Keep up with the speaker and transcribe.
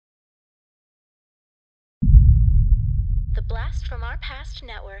Blast from Our Past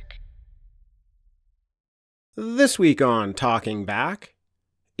Network. This week on Talking Back,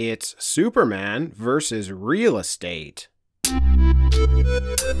 it's Superman versus real estate.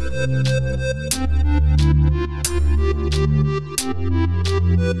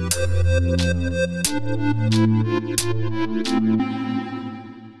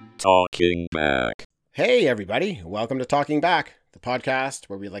 Talking Back. Hey everybody, welcome to Talking Back, the podcast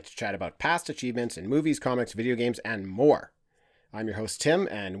where we like to chat about past achievements in movies, comics, video games, and more. I'm your host Tim,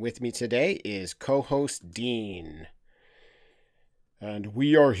 and with me today is co-host Dean. And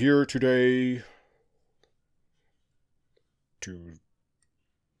we are here today to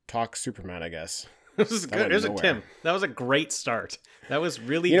talk Superman, I guess. This is good. Here's a Tim. That was a great start. That was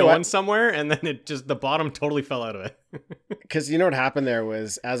really You know going what? somewhere, and then the bottom totally fell out of it. Because you know what happened there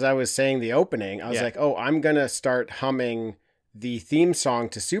was, as I was saying the opening, I was Yeah. like, oh, I'm going to start humming the theme song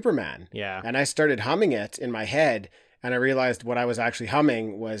to Superman. Yeah. And I started humming it in my head, and I realized what I was actually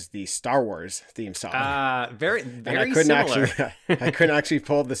humming was the Star Wars theme song. Very, and very similar. I couldn't actually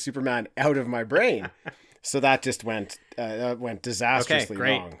pull the Superman out of my brain. So that just went disastrously Okay,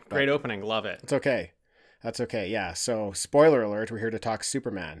 great. wrong. But Great opening. Love it. it's okay. That's okay. Yeah. So spoiler alert, we're here to talk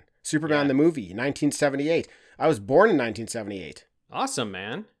Superman. Superman Yeah. the movie, 1978. I was born in 1978. Awesome,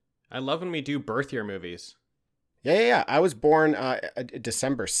 man. I love when we do birth year movies. Yeah. I was born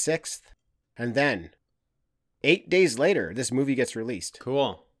December 6th. And then 8 days later, this movie gets released.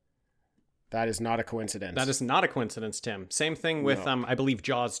 Cool. That is not a coincidence. That is not a coincidence, Tim. Same thing with, No. I believe,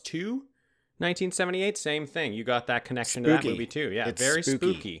 Jaws 2, 1978. Same thing. You got that connection to that Spooky. movie, too. Yeah, It's very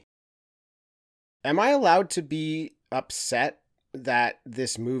spooky. spooky. Am I allowed to be upset that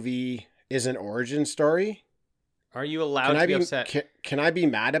this movie is an origin story? Are you allowed to be upset? Can I be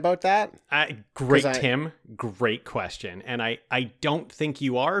mad about that? Great, 'Cause Tim. Great question. And I don't think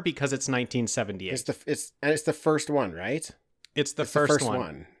you are because it's 1978. It's the first one, right? It's the It's first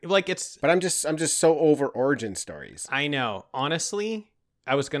one. Like it's But I'm just so over origin stories. I know. Honestly,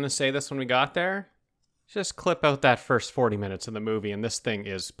 I was going to say this when we got there. Just clip out that first 40 minutes of the movie and this thing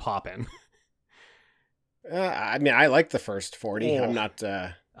is popping. I mean, I like the first 40. Oh. I'm not.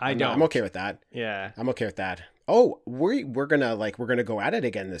 I don't. I'm okay with that. Yeah. I'm okay with that. Oh, we're gonna go at it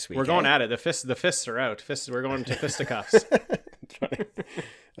again this week. We're going at it. The fists are out. We're going to fisticuffs.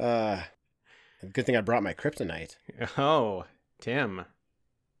 Good thing I brought my kryptonite. Oh, Tim.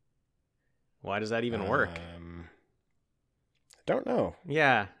 Why does that even work? Don't know.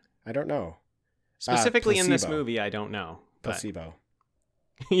 Yeah. I don't know. Specifically in this placebo. movie, I don't know. But Placebo.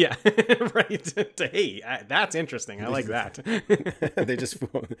 yeah, right. Hey, that's interesting. I like that. They just.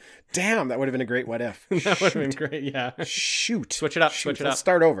 Damn, that would have been a great what if. That would have been great. Yeah. Shoot. Switch it up. Shoot. Switch it Let's up.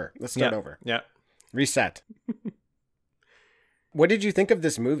 start over. Let's start Yeah. over. Yeah. Reset. What did you think of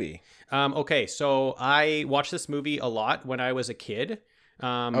this movie? Okay, so I watched this movie a lot when I was a kid.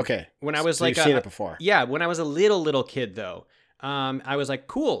 Okay. When I was So like you've seen it before. Yeah, when I was a little kid though. I was like,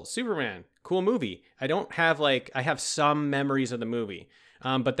 cool, Superman, cool movie. I have some memories of the movie.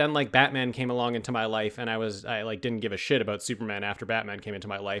 But then like Batman came along into my life and I didn't give a shit about Superman after Batman came into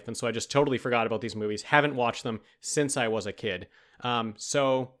my life. And so I just totally forgot about these movies. Haven't watched them since I was a kid.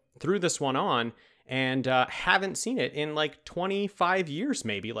 So threw this one on and haven't seen it in like 25 years,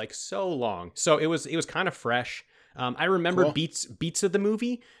 maybe, like so long. So it was kind of fresh. I remember Cool. beats of the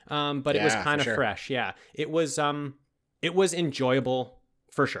movie, but it was Yeah, kind for of sure. fresh. Yeah, it was enjoyable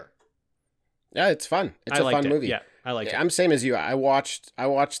for sure. Yeah, it's fun. It's I a liked fun it. movie. Yeah, I liked it. I'm same as you. I watched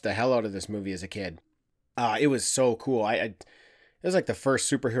the hell out of this movie as a kid. It was so cool. It was like the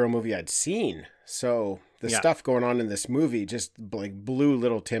first superhero movie I'd seen. So the Yeah. stuff going on in this movie just like blew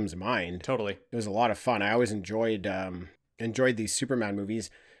little Tim's mind. Totally. It was a lot of fun. I always enjoyed these Superman movies.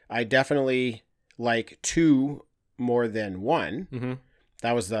 I definitely like 2 more than 1. Mm-hmm.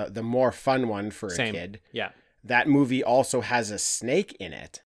 That was the more fun one for a Same. kid. Yeah. That movie also has a snake in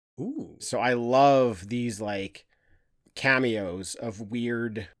it. Ooh. So I love these like cameos of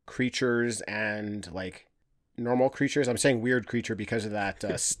weird creatures and like normal creatures. I'm saying weird creature because of that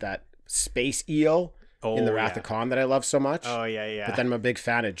that space eel in the Wrath of Khan that I love so much. Oh yeah, yeah. But then I'm a big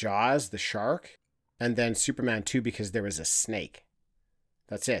fan of Jaws, the shark, and then Superman 2 because there was a snake.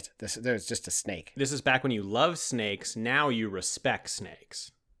 That's it. There's just a snake. This is back when you love snakes. Now you respect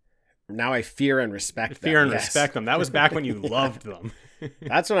snakes. Now I fear and respect them. Fear and yes. respect them. That was back when you loved them.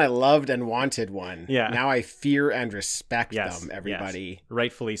 That's when I loved and wanted one. Yeah. Now I fear and respect Yes, them, everybody. yes.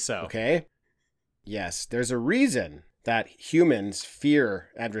 Rightfully so. Okay? Yes, there's a reason that humans fear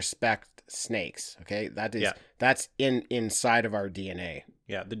and respect snakes. Okay? That's inside of our DNA.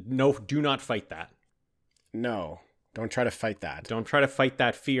 Yeah. Do not fight that. No. Don't try to fight that. Don't try to fight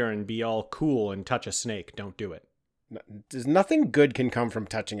that fear and be all cool and touch a snake. Don't do it. There's nothing good can come from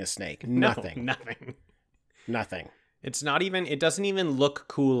touching a snake. Nothing. No, nothing. Nothing. It's not even, it doesn't even look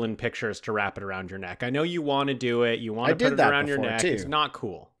cool in pictures to wrap it around your neck. I know you want to do it. You want to put it around your neck. Too. It's not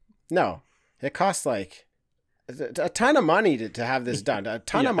cool. No, it costs like a ton of money to have this done. A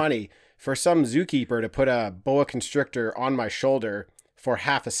ton of money for some zookeeper to put a boa constrictor on my shoulder for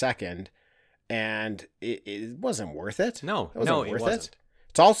half a second. And it wasn't worth it. No, it wasn't it wasn't.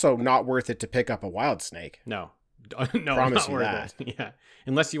 It's also not worth it to pick up a wild snake. No, Promise not you worth that. it. Yeah.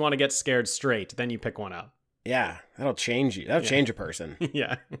 Unless you want to get scared straight, then you pick one up. Yeah, that'll change you. That'll change a person.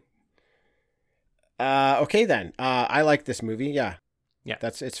 Yeah. Okay then. I like this movie. Yeah. Yeah.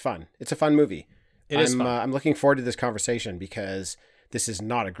 It's fun. It's a fun movie. It is fun. I'm looking forward to this conversation because this is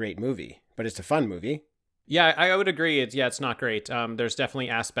not a great movie, but it's a fun movie. Yeah, I would agree. It's not great. There's definitely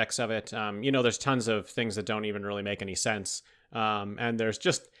aspects of it. There's tons of things that don't even really make any sense. And there's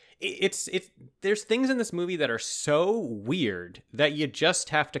just there's things in this movie that are so weird that you just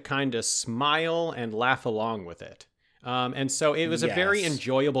have to kind of smile and laugh along with it. And so it was a very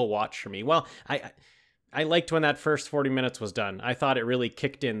enjoyable watch for me. Well, I liked when that first 40 minutes was done. I thought it really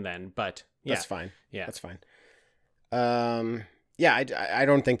kicked in then, but yeah. That's fine. Yeah. That's fine. I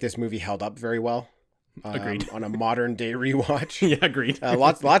don't think this movie held up very well. Agreed. On a modern day rewatch. Yeah, agreed.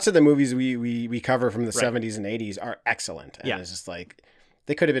 Lots of the movies we cover from the 70s and 80s are excellent. And it's just like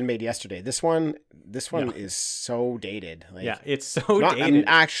they could have been made yesterday. This one is so dated. Like, it's so dated. I'm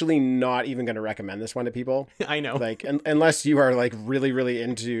actually not even going to recommend this one to people. I know. Like unless you are like really, really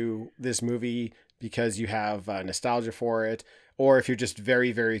into this movie because you have nostalgia for it, or if you're just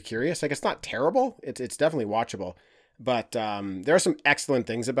very, very curious. Like, it's not terrible. It's definitely watchable. But there are some excellent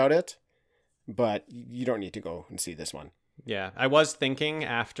things about it. But you don't need to go and see this one. Yeah, I was thinking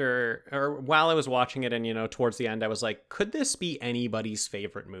while I was watching it and, towards the end, I was like, could this be anybody's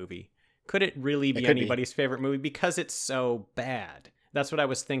favorite movie? Could it really be anybody's favorite movie? Because it's so bad. That's what I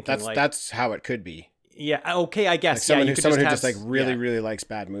was thinking. That's how it could be. Yeah, okay, I guess. Like someone who just like really, really likes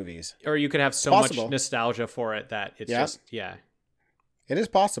bad movies. Or you could have so much nostalgia for it that it's just. It is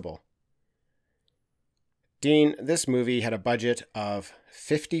possible. Dean, this movie had a budget of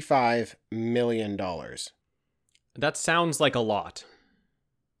 $55 million. That sounds like a lot.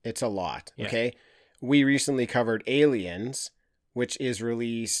 It's a lot, okay? We recently covered Aliens, which is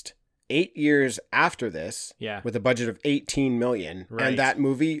released 8 years after this with a budget of $18 million. Right. And that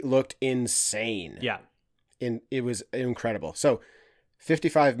movie looked insane. Yeah. It was incredible. So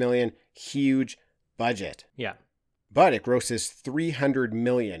 $55 million, huge budget. Yeah. But it grosses $300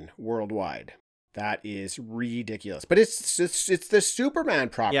 million worldwide. That is ridiculous. But it's the Superman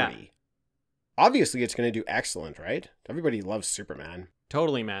property. Yeah. Obviously, it's going to do excellent, right? Everybody loves Superman.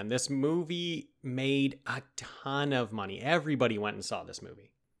 Totally, man. This movie made a ton of money. Everybody went and saw this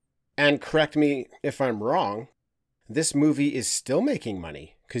movie. And correct me if I'm wrong, this movie is still making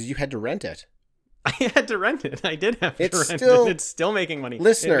money because you had to rent it. I had to rent it. I did have to rent it. It's still making money.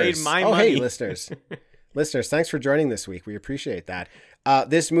 Listeners. It made my money. Hey, listeners. Listeners, thanks for joining this week. We appreciate that.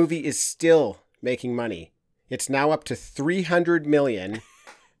 This movie is still making money. It's now up to $300 million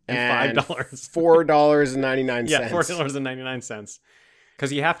and $5. $4.99. Yeah, $4.99.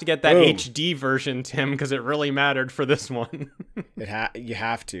 Because you have to get that HD version, Tim, because it really mattered for this one. You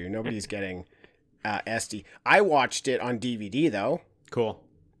have to. Nobody's getting SD. I watched it on DVD, though. Cool.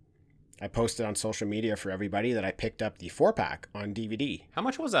 I posted on social media for everybody that I picked up the 4-pack on DVD. How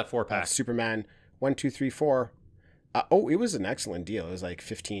much was that 4-pack? Superman 1, 2, 3, 4. It was an excellent deal. It was like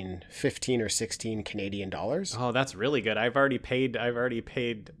 15 or 16 Canadian dollars. Oh, that's really good. I've already paid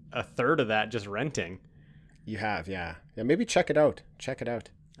a third of that just renting. You have, yeah. Yeah, maybe check it out.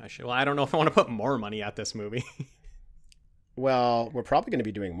 I should. Well, I don't know if I want to put more money at this movie. Well, we're probably going to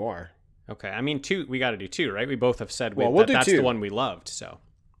be doing more. Okay. I mean, we got to do 2, right? We both have said that's 2. The one we loved, so.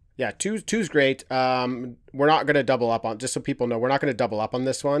 Yeah, 2's great. We're not going to double up on, just so people know, we're not going to double up on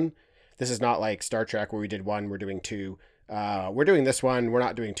this one. This is not like Star Trek where we did 1, we're doing 2. We're doing this one. We're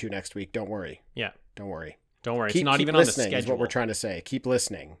not doing 2 next week. Don't worry. Yeah. Don't worry. It's not even on the schedule. Is what we're trying to say. Keep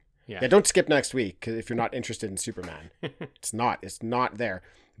listening. Yeah. Don't skip next week if you're not interested in Superman. It's not there.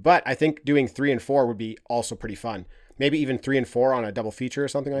 But I think doing 3 and 4 would be also pretty fun. Maybe even 3 and 4 on a double feature or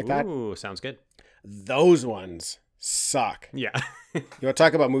something like that. Ooh, sounds good. Those ones suck. Yeah. You want to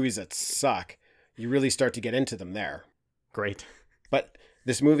talk about movies that suck? You really start to get into them there. Great. But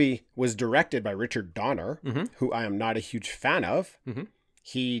this movie was directed by Richard Donner, mm-hmm. who I am not a huge fan of. Mm-hmm.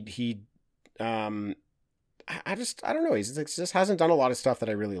 I don't know. He just hasn't done a lot of stuff that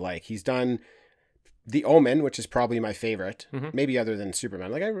I really like. He's done The Omen, which is probably my favorite, mm-hmm. maybe other than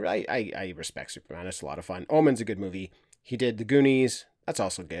Superman. Like I respect Superman. It's a lot of fun. Omen's a good movie. He did The Goonies. That's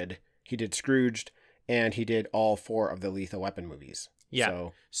also good. He did Scrooged. and he did all 4 of the Lethal Weapon movies. Yeah.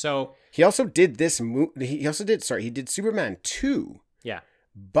 So he also did he did Superman 2. yeah.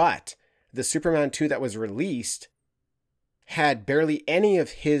 But the Superman 2 that was released had barely any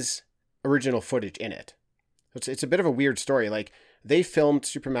of his original footage in it. It's a bit of a weird story. Like, they filmed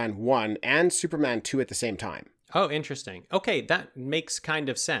Superman 1 and Superman 2 at the same time. Oh, interesting. Okay, that makes kind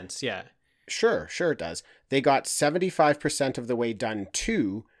of sense. Yeah. Sure it does. They got 75% of the way done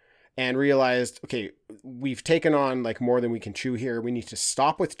 2 and realized, okay, we've taken on like more than we can chew here. We need to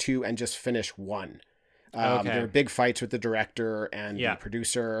stop with 2 and just finish 1. There were big fights with the director and the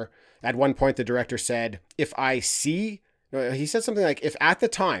producer. At one point, the director said, he said something like, if at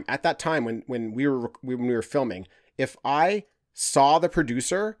that time when we were filming, if I saw the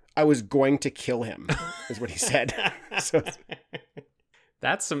producer, I was going to kill him, is what he said. So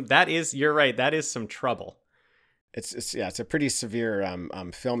you're right. That is some trouble. It's a pretty severe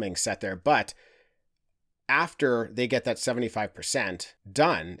filming set there. But after they get that 75%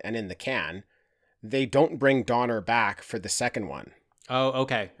 done and in the can, they don't bring Donner back for the second one. Oh,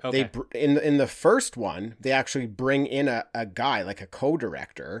 okay. In the first one, they actually bring in a guy, like a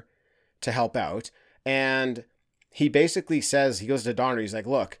co-director, to help out. And he basically says, he goes to Donner, he's like,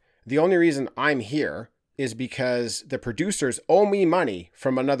 look, the only reason I'm here is because the producers owe me money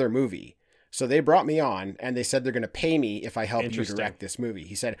from another movie. So they brought me on and they said they're going to pay me if I help you direct this movie.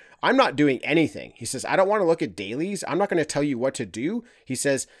 He said, I'm not doing anything. He says, I don't want to look at dailies. I'm not going to tell you what to do. He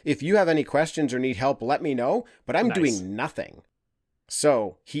says, if you have any questions or need help, let me know, but I'm doing nothing.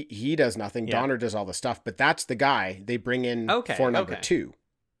 So he does nothing. Yeah. Donner does all the stuff, but that's the guy they bring in for number 2.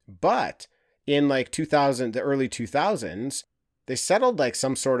 But in like the early 2000s, they settled like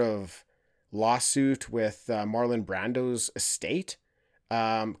some sort of lawsuit with Marlon Brando's estate.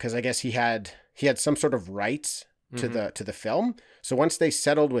 Because I guess he had some sort of rights to the film. So once they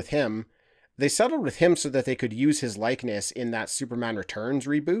settled with him so that they could use his likeness in that Superman Returns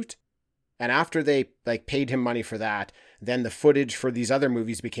reboot. And after they like paid him money for that, then the footage for these other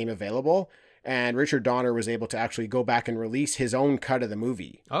movies became available, and Richard Donner was able to actually go back and release his own cut of the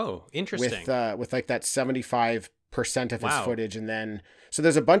movie. Oh, interesting. With like that 75% of his footage, and then so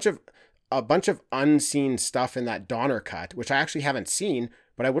there's a bunch of unseen stuff in that Donner cut, which I actually haven't seen,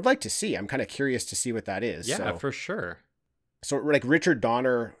 but I would like to see. I'm kind of curious to see what that is. Yeah, for sure. So like Richard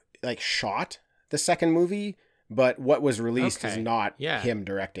Donner like shot the second movie, but what was released is not him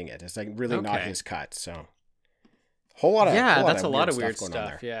directing it. It's like really not his cut. So that's a lot of weird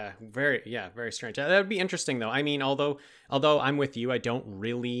stuff. Yeah, very strange. That would be interesting though. I mean, although I'm with you, I don't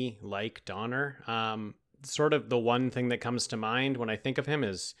really like Donner. Sort of the one thing that comes to mind when I think of him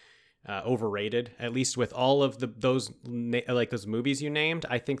is overrated. At least with all of those movies you named,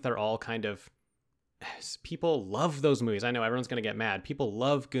 I think they're all kind of. People love those movies. I know everyone's going to get mad. People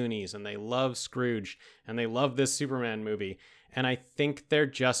love Goonies and they love Scrooge and they love this Superman movie. And I think they're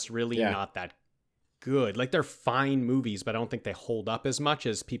just really not that good. Like, they're fine movies, but I don't think they hold up as much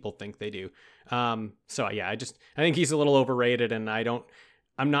as people think they do. So yeah, I think he's a little overrated, and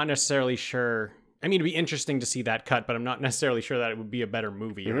I'm not necessarily sure. I mean, it'd be interesting to see that cut, but I'm not necessarily sure that it would be a better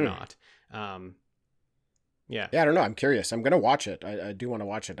movie or not. Yeah, I don't know. I'm curious. I'm going to watch it. I do want to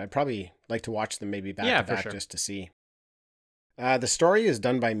watch it. I'd probably like to watch them maybe back to back just to see. The story is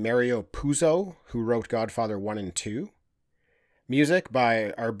done by Mario Puzo, who wrote Godfather 1 and 2. Music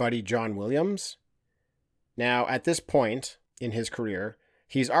by our buddy John Williams. Now, at this point in his career,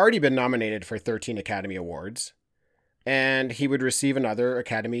 he's already been nominated for 13 Academy Awards, and he would receive another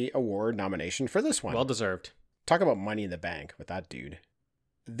Academy Award nomination for this one. Well deserved. Talk about money in the bank with that dude.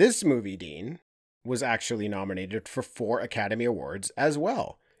 This movie, Dean, was actually nominated for 4 Academy Awards as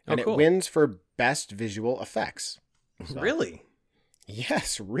well. And it wins for Best Visual Effects. So, really?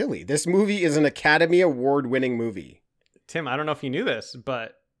 Yes, really. This movie is an Academy Award-winning movie. Tim, I don't know if you knew this,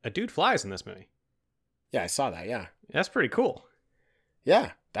 but a dude flies in this movie. Yeah, I saw that, yeah. That's pretty cool.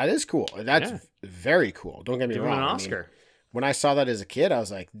 Yeah, that is cool. That's very cool. Don't get me wrong. An Oscar. I mean, when I saw that as a kid, I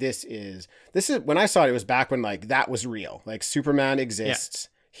was like, this is when I saw it was back when like that was real. Like, Superman exists.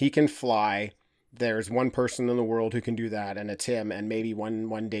 Yeah. He can fly. There's one person in the world who can do that, and it's him, and maybe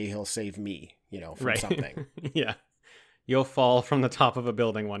one day he'll save me, from something. Yeah. You'll fall from the top of a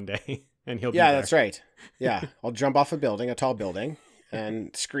building one day, and he'll be there. Yeah, that's right. Yeah. I'll jump off a tall building,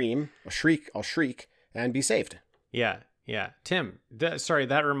 and scream, I'll shriek, and be saved. Yeah. Tim,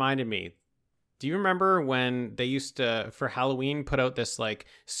 that reminded me. Do you remember when they used to, for Halloween, put out this, like,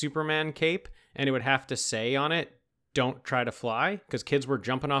 Superman cape, and it would have to say on it, "Don't try to fly," because kids were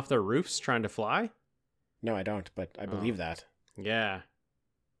jumping off their roofs trying to fly? No, I don't, but I believe that. Yeah.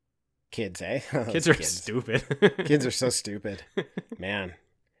 Kids, eh? Kids are stupid. Kids are so stupid. Man.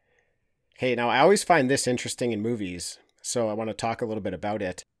 Hey, now I always find this interesting in movies, so I want to talk a little bit about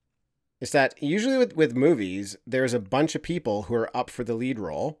it. Is that usually with movies, there's a bunch of people who are up for the lead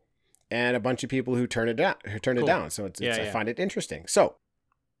role and a bunch of people who turn it down. Cool. So Yeah, I yeah. find it interesting. So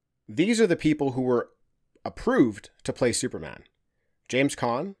these are the people who were approved to play Superman: James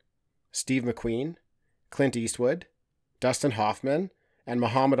Caan, Steve McQueen, Clint Eastwood, Dustin Hoffman, and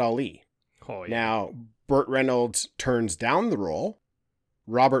Muhammad Ali. Oh, yeah. Now, Burt Reynolds turns down the role.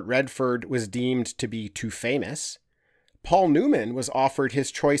 Robert Redford was deemed to be too famous. Paul Newman was offered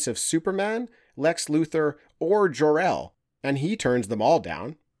his choice of Superman, Lex Luthor, or Jor-El, and he turns them all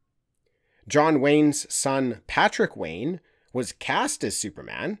down. John Wayne's son, Patrick Wayne, was cast as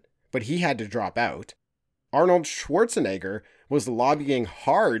Superman, but he had to drop out. Arnold Schwarzenegger was lobbying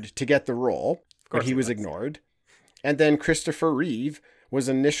hard to get the role, but he was ignored. And then Christopher Reeve was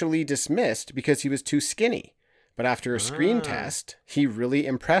initially dismissed because he was too skinny. But after a screen test, he really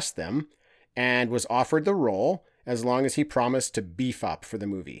impressed them and was offered the role as long as he promised to beef up for the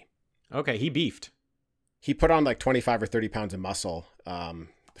movie. Okay, he beefed. He put on like 25 or 30 pounds of muscle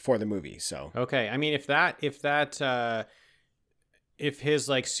for the movie. So Okay, I mean, if his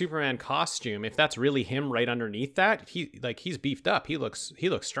like Superman costume, if that's really him right underneath that, he's beefed up. He looks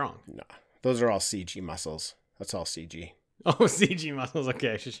strong. no, those are all CG muscles. That's all CG. Oh, CG muscles.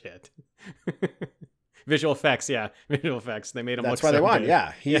 Okay, shit. Visual effects, yeah. Visual effects. They made him That's look why they so won. big.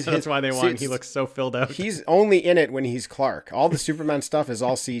 Yeah, That's why they won. see, He looks so filled out. He's only in it when he's Clark. All the Superman stuff is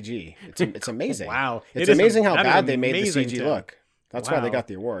all CG. It's amazing. Wow. It's amazing how that is bad they made the amazing, CG Tim. look. That's why they Wow. got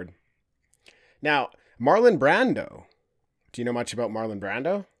the award. Now, Marlon Brando. Do you know much about Marlon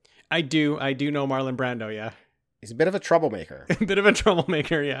Brando? I do know Marlon Brando, yeah. He's a bit of a troublemaker. A bit of a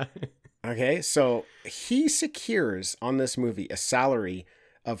troublemaker, yeah. Okay, so he secures on this movie a salary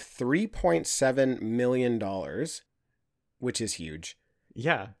of $3.7 million, which is huge.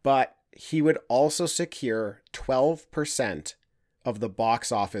 Yeah. But he would also secure 12% of the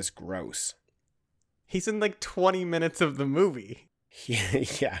box office gross. He's in like 20 minutes of the movie.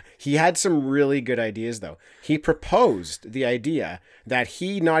 Yeah, he had some really good ideas, though. He proposed the idea that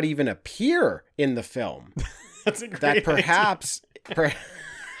he not even appear in the film. That's a great That idea.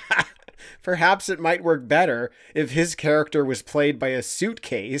 perhaps it might work better if his character was played by a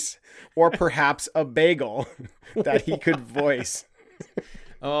suitcase or perhaps a bagel that he could voice.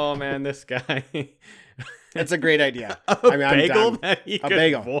 Oh man, this guy. It's a great idea. A I'm bagel down. that he A could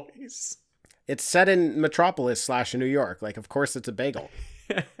bagel. voice. It's set in Metropolis / New York. Like, of course, it's a bagel.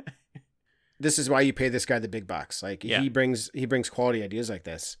 This is why you pay this guy the big bucks. Like, Yeah. he brings quality ideas like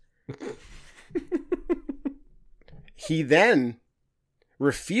this. He then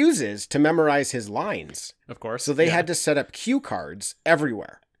refuses to memorize his lines. Of course. So they Yeah. had to set up cue cards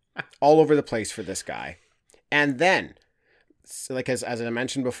everywhere, all over the place for this guy. And then, like as I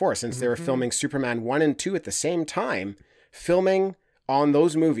mentioned before, since they were filming Superman 1 and 2 at the same time, filming on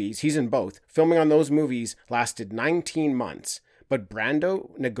those movies, he's in both, filming on those movies lasted 19 months. But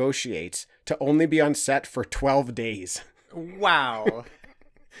Brando negotiates to only be on set for 12 days. Wow.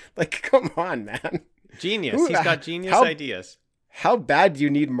 Like, come on, man. Genius. Who- He's got genius how- ideas. How bad do you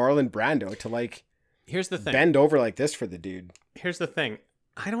need Marlon Brando to, like, Here's the thing. bend over like this for the dude? Here's the thing.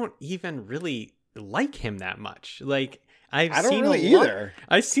 I don't even really like him that much. Like I I don't seen really a lot, either.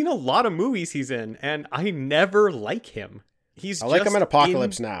 I've seen a lot of movies he's in, and I never like him. He's I like him just in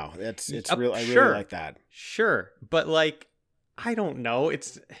Apocalypse Now. It's real. I sure. really like that. Sure, but like I don't know.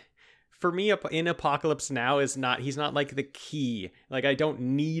 It's for me in Apocalypse Now is not. He's not like the key. Like I don't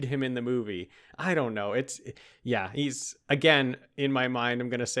need him in the movie. I don't know. He's again in my mind. I'm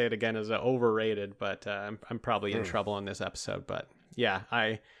gonna say it again as overrated, but I'm probably in trouble in this episode. But yeah,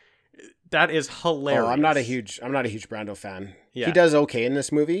 that is hilarious. Oh, I'm not a huge Brando fan. Yeah. He does okay in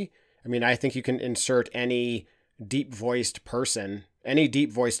this movie. I mean, I think you can insert any deep voiced person, any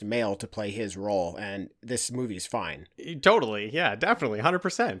deep voiced male to play his role, and this movie's fine. Totally. Yeah, definitely.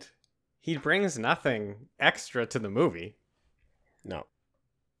 100%. He brings nothing extra to the movie. No.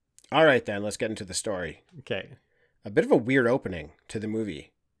 All right, then let's get into the story. Okay. A bit of a weird opening to the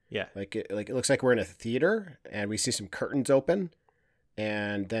movie. Yeah. Like it looks like we're in a theater, and we see some curtains open,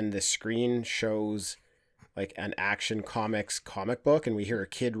 and then the screen shows like an Action Comics comic book, and we hear a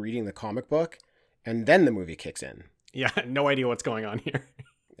kid reading the comic book, and then the movie kicks in. Yeah, no idea what's going on here.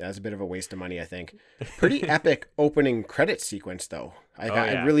 That's a bit of a waste of money, I think. Pretty epic opening credit sequence, though. I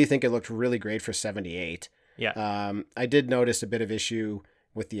yeah. really think it looked really great for 78. Yeah. I did notice a bit of issue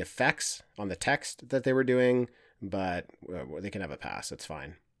with the effects on the text that they were doing, but they can have a pass. It's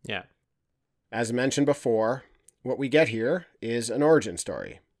fine. Yeah. As mentioned before, what we get here is an origin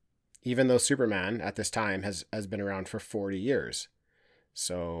story, even though Superman at this time has been around for 40 years.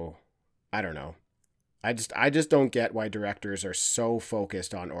 So I don't know. I just don't get why directors are so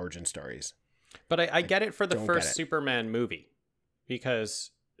focused on origin stories. But I get it for the don't first get it. Superman movie,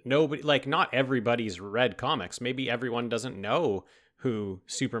 because nobody, like, not everybody's read comics. Maybe everyone doesn't know who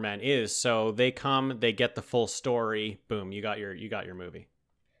Superman is. So they come, they get the full story. Boom, you got your movie.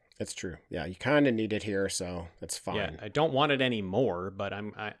 That's true. Yeah, you kind of need it here, so that's fine. Yeah, I don't want it anymore, but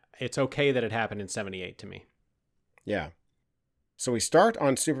it's okay that it happened in 78 to me. Yeah. So we start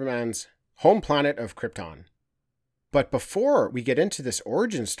on Superman's home planet of Krypton. But before we get into this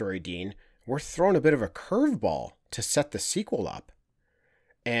origin story, Dean, we're thrown a bit of a curveball to set the sequel up.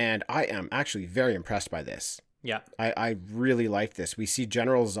 And I am actually very impressed by this. Yeah. I really like this. We see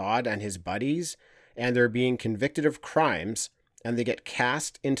General Zod and his buddies, and they're being convicted of crimes, and they get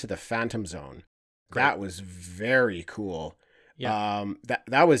cast into the Phantom Zone. Great. That was very cool. Yeah.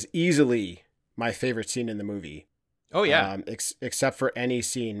 That was easily my favorite scene in the movie. Oh yeah. Except for any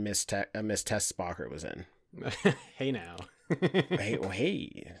scene Miss Tess Spocker was in. Hey now.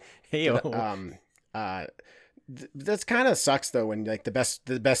 Hey. Hey. That's kind of sucks though when like the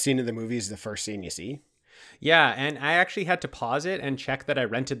best scene in the movie is the first scene you see. Yeah, and I actually had to pause it and check that I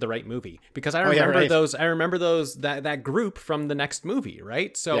rented the right movie, because I remember that group from the next movie,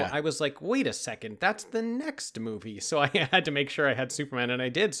 right? So Yeah. I was like, wait a second, that's the next movie. So I had to make sure I had Superman, and I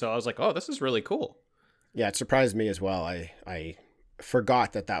did. So I was like, oh, this is really cool. Yeah, it surprised me as well. I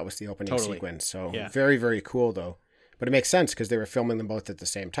forgot that was the opening sequence. So Yeah. very, very cool though. But it makes sense because they were filming them both at the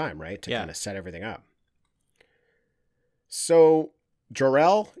same time, right? To Yeah. kind of set everything up. So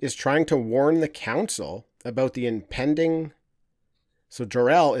Jor-El is trying to warn the council about the impending... So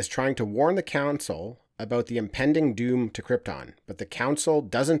Jor-El is trying to warn the council about the impending doom to Krypton, but the council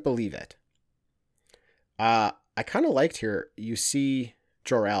doesn't believe it. I kind of liked here, you see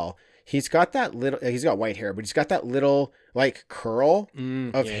Jor-El. He's got white hair, but he's got that little like curl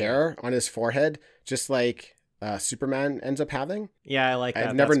of hair on his forehead, just like Superman ends up having. Yeah, I like that.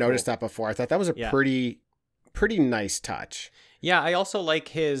 I've never That's noticed cool. that before. I thought that was a pretty nice touch. Yeah, I also like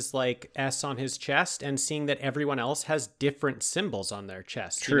his like S on his chest, and seeing that everyone else has different symbols on their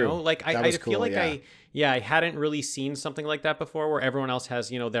chest. True. You know? Like That I was feel cool, like yeah. I hadn't really seen something like that before, where everyone else has,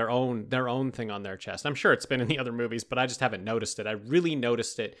 you know, their own thing on their chest. I'm sure it's been in the other movies, but I just haven't noticed it. I really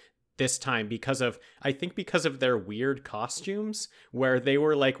noticed it this time because of their weird costumes, where they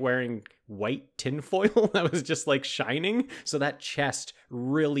were like wearing white tinfoil that was just like shining, so that chest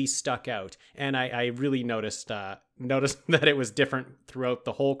really stuck out. And I really noticed that it was different throughout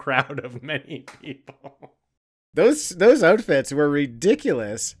the whole crowd of many people. Those outfits were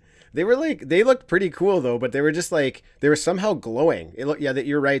ridiculous. They looked pretty cool though, but they were just like, they were somehow glowing.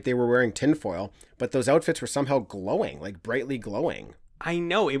 You're right, they were wearing tinfoil, but those outfits were somehow glowing, like brightly glowing. I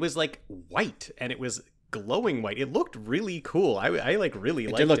know, it was like white, and it was glowing white. It looked really cool. I like really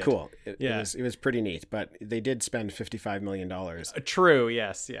liked it. It did look cool. It was pretty neat, but they did spend $55 million. True.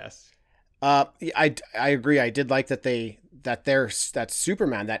 Yes. I agree. I did like that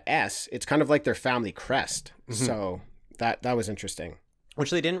Superman, that S, it's kind of like their family crest. Mm-hmm. So that was interesting.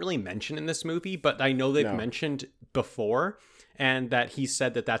 Which they didn't really mention in this movie, but I know they've mentioned before, and that he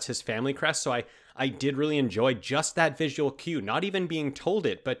said that that's his family crest. So I did really enjoy just that visual cue, not even being told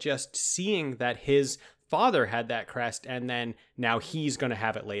it, but just seeing that his father had that crest, and then now he's going to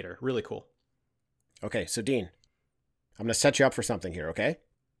have it later. Really cool. Okay, so Dean, I'm going to set you up for something here, okay?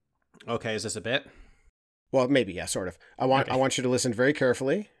 Okay, is this a bit? Well, maybe, yeah, sort of. I want you to listen very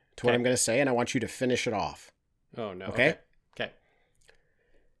carefully to what Okay. I'm going to say, and I want you to finish it off. Oh, no. Okay? Okay.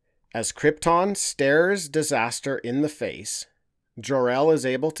 As Krypton stares disaster in the face, Jor-El is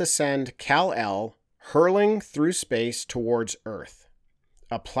able to send Kal-El hurling through space towards Earth,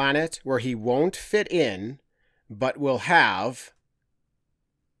 a planet where he won't fit in, but will have...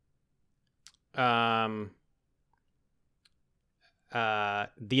 The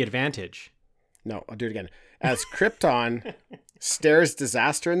advantage. No, I'll do it again. As Krypton stares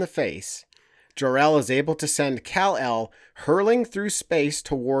disaster in the face, Jor-El is able to send Kal-El hurling through space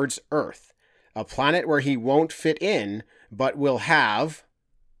towards Earth, a planet where he won't fit in, but will have...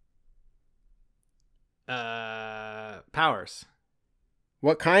 Powers.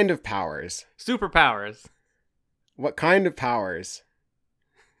 What kind of powers? Superpowers. What kind of powers?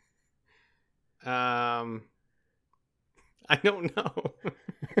 I don't know.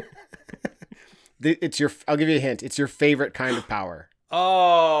 I'll give you a hint. It's your favorite kind of power.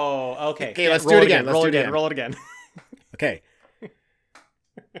 Oh, okay. Okay, let's do it again. Roll it again. Okay.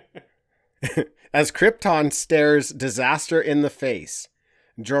 As Krypton stares disaster in the face,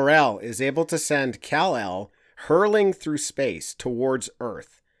 Jor-El is able to send Kal-El hurling through space towards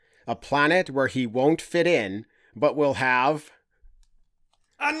Earth, a planet where he won't fit in, but will have...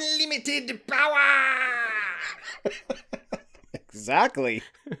 Unlimited power! Exactly.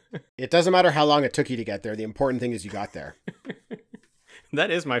 It doesn't matter how long it took you to get there. The important thing is you got there.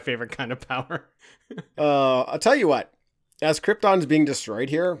 That is my favorite kind of power. I'll tell you what. As Krypton's being destroyed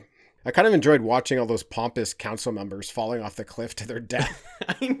here, I kind of enjoyed watching all those pompous council members falling off the cliff to their death.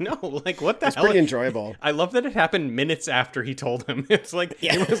 I know. Like, what the It's hell? pretty enjoyable. I love that it happened minutes after he told him. It's like,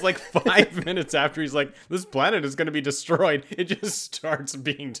 it was like 5 minutes after he's like, this planet is going to be destroyed. It just starts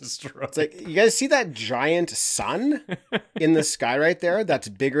being destroyed. It's like, you guys see that giant sun in the sky right there? That's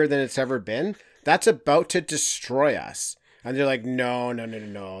bigger than it's ever been. That's about to destroy us. And they're like,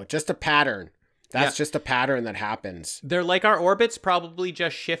 no. Just a pattern. That's just a pattern that happens. They're like, our orbit's probably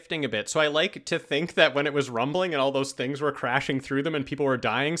just shifting a bit. So I like to think that when it was rumbling and all those things were crashing through them and people were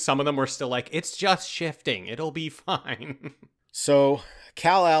dying, some of them were still like, it's just shifting. It'll be fine. So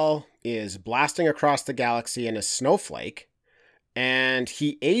Kal-El is blasting across the galaxy in a snowflake, and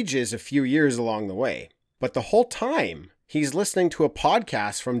he ages a few years along the way. But the whole time, he's listening to a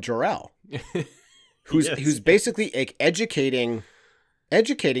podcast from Jor-El, who's basically educating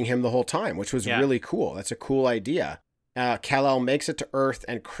him the whole time, which was really cool. That's a cool idea. Kal-El makes it to Earth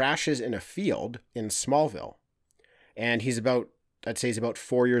and crashes in a field in Smallville. And he's about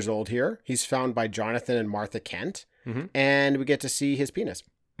 4 years old here. He's found by Jonathan and Martha Kent. Mm-hmm. And we get to see his penis.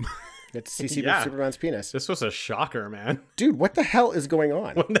 Get to see Superman's penis. This was a shocker, man. Dude, what the hell is going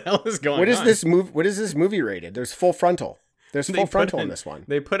on? What the hell is going on? What is this movie rated? There's full frontal. There's full frontal in this one.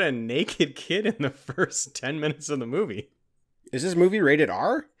 They put a naked kid in the first 10 minutes of the movie. Is this movie rated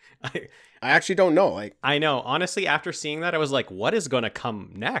R? I actually don't know. Like, I know. Honestly, after seeing that, I was like, what is going to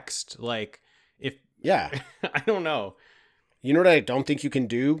come next? Like, I don't know. You know what I don't think you can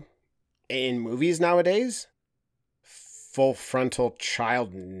do in movies nowadays? Full frontal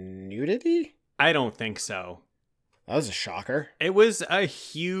child nudity? I don't think so. That was a shocker. It was a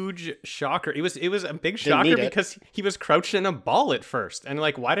huge shocker. It was a big shocker because he was crouched in a ball at first. And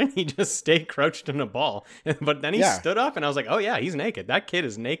like, why didn't he just stay crouched in a ball? But then he stood up and I was like, oh yeah, he's naked. That kid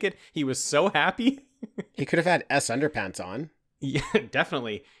is naked. He was so happy. He could have had S underpants on. Yeah,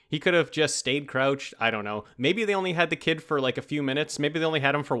 definitely. He could have just stayed crouched. I don't know. Maybe they only had the kid for like a few minutes. Maybe they only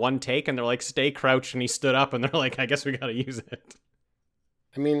had him for one take and they're like, stay crouched. And he stood up and they're like, I guess we got to use it.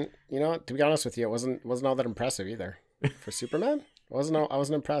 I mean, you know, to be honest with you, it wasn't all that impressive either. For Superman? I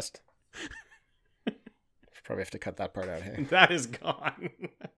wasn't impressed. Probably have to cut that part out, hey. That is gone.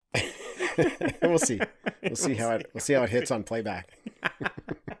 We'll see. We'll see how it hits on playback.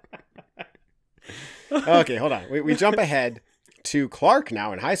 Okay, hold on. We jump ahead to Clark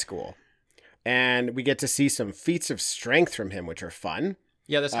now in high school. And we get to see some feats of strength from him, which are fun.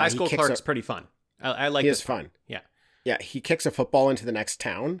 Yeah, this high school Clark's pretty fun. I like this. He is fun. Yeah. Yeah, he kicks a football into the next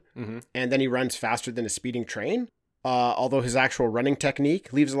town, and then he runs faster than a speeding train. Although his actual running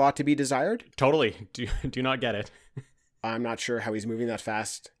technique leaves a lot to be desired. Totally. Do not get it. I'm not sure how he's moving that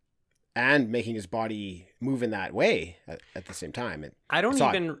fast and making his body move in that way at the same time.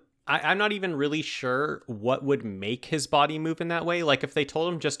 I'm not even really sure what would make his body move in that way. Like if they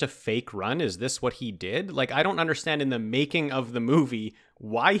told him just to fake run, is this what he did? Like I don't understand in the making of the movie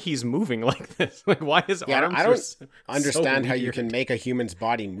why he's moving like this. Like why his arms I don't understand so how you weird. can make a human's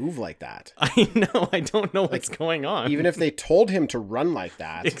body move like that. I know. I don't know what's going on. Even if they told him to run like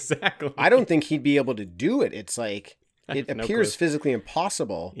that. Exactly. I don't think he'd be able to do it. It's like it appears clue. physically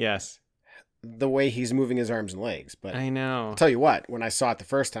impossible. Yes. The way he's moving his arms and legs. But I know. I'll tell you what, when I saw it the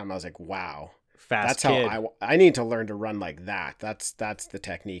first time, I was like, wow. Fast That's kid. how I need to learn to run like that. That's the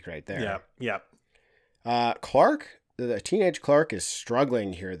technique right there. Yeah. Clark, the teenage Clark is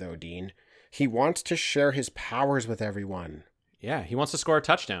struggling here though, Dean. He wants to share his powers with everyone. Yeah, he wants to score a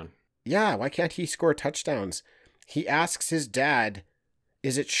touchdown. Yeah, why can't he score touchdowns? He asks his dad,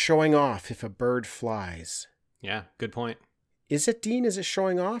 is it showing off if a bird flies? Yeah, good point. Is it, Dean? Is it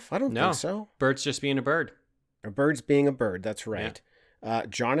showing off? I don't think so. Bird's just being a bird. A bird's being a bird, that's right. Yeah.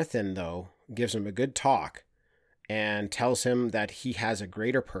 Jonathan, though, gives him a good talk and tells him that he has a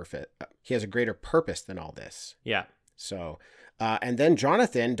greater purpose than all this. Yeah. So, and then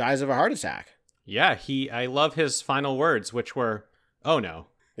Jonathan dies of a heart attack. Yeah, I love his final words, which were, oh no.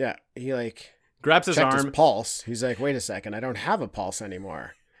 Yeah, he like grabs his checked arm. his pulse. He's like, wait a second, I don't have a pulse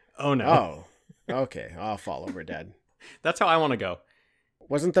anymore. Oh no. Oh, okay, I'll fall over dead. That's how I want to go.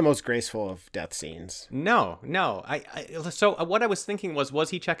 Wasn't the most graceful of death scenes. No. So what I was thinking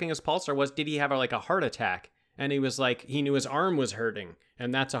was he checking his pulse or did he have a heart attack? And he was like, he knew his arm was hurting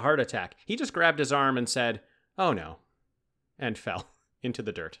and that's a heart attack. He just grabbed his arm and said, oh no, and fell into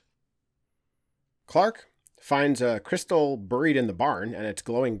the dirt. Clark finds a crystal buried in the barn and it's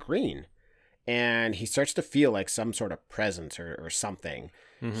glowing green. And he starts to feel like some sort of presence or something.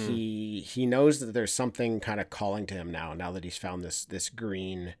 He knows that there's something kind of calling to him now that he's found this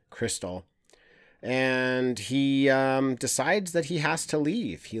green crystal. And he decides that he has to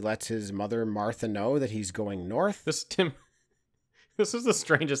leave. He lets his mother, Martha, know that he's going north. This is the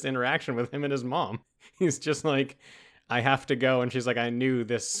strangest interaction with him and his mom. He's just like, I have to go. And she's like, I knew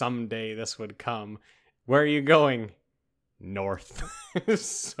someday this would come. Where are you going? North. It's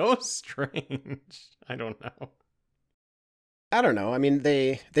so strange. I don't know. I don't know. I mean,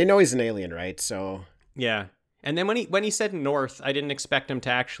 they know he's an alien, right? So yeah. And then when he said north, I didn't expect him to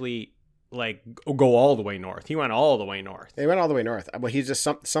actually like go all the way north. He went all the way north. He went all the way north. Well, he's just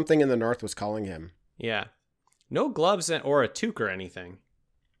something in the north was calling him. Yeah. No gloves or a toque or anything.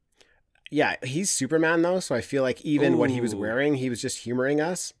 Yeah, he's Superman though, so I feel like even what he was wearing, he was just humoring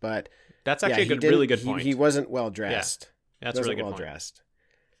us. But that's actually really good point. He wasn't well dressed. Yeah, that's a really good well point. Dressed.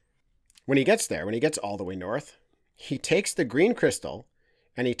 When he gets all the way north, he takes the green crystal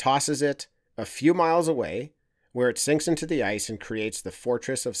and he tosses it a few miles away, where it sinks into the ice and creates the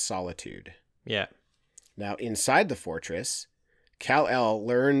Fortress of Solitude. Yeah. Now, inside the fortress, Kal-El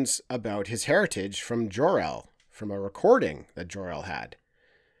learns about his heritage from Jor-El, from a recording that Jor-El had.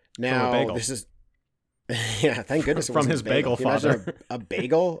 Now, this is... Yeah, thank goodness it from wasn't his a bagel. bagel father. A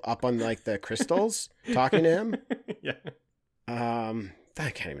bagel up on like the crystals talking to him. Yeah. I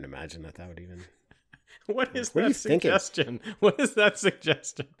can't even imagine that would even... What is that suggestion? What is that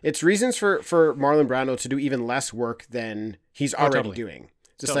suggestion? It's reasons for Marlon Brando to do even less work than he's already doing.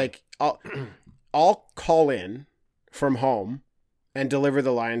 Just like, I'll call in from home and deliver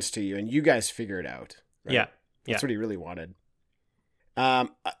the lines to you, and you guys figure it out. Right? Yeah. That's what he really wanted. I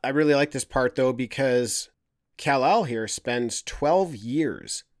really like this part, though, because Kal-El here spends 12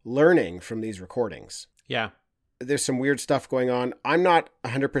 years learning from these recordings. Yeah. There's some weird stuff going on. I'm not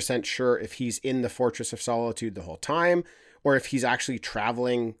 100% sure if he's in the Fortress of Solitude the whole time or if he's actually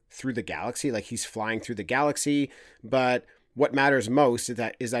traveling through the galaxy, like he's flying through the galaxy. But what matters most is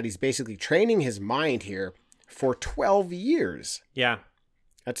that he's basically training his mind here for 12 years. Yeah.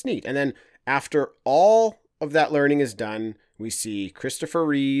 That's neat. And then after all of that learning is done, we see Christopher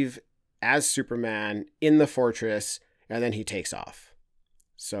Reeve as Superman in the fortress, and then he takes off.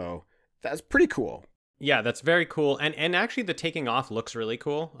 So that's pretty cool. Yeah, that's very cool. And actually the taking off looks really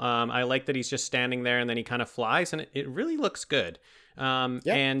cool. I like that he's just standing there and then he kind of flies and it really looks good.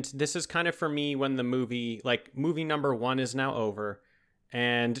 And this is kind of for me when the movie number 1 is now over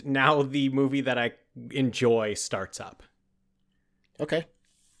and now the movie that I enjoy starts up. Okay.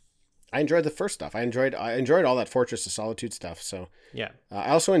 I enjoyed the first stuff. I enjoyed all that Fortress of Solitude stuff. So yeah, I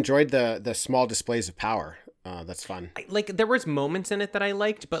also enjoyed the small displays of power. That's fun. There was moments in it that I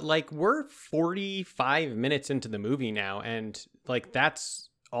liked, but we're 45 minutes into the movie now, and that's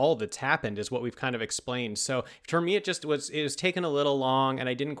all that's happened is what we've kind of explained. So for me, it was taken a little long, and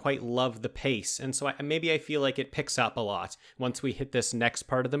I didn't quite love the pace. And so maybe I feel like it picks up a lot once we hit this next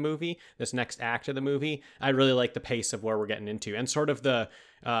part of the movie, this next act of the movie. I really like the pace of where we're getting into, and sort of the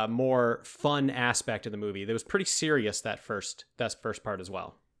more fun aspect of the movie. That was pretty serious that first part as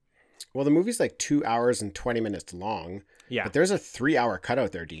well. Well, the movie's 2 hours and 20 minutes long. Yeah. But there's a 3-hour cut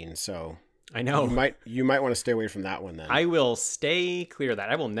out there, Dean. So I know. You might want to stay away from that one then. I will stay clear of that.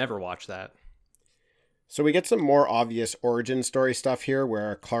 I will never watch that. So we get some more obvious origin story stuff here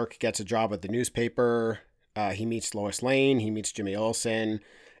where Clark gets a job at the newspaper. He meets Lois Lane. He meets Jimmy Olsen.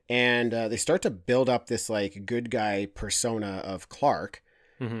 And they start to build up this good guy persona of Clark.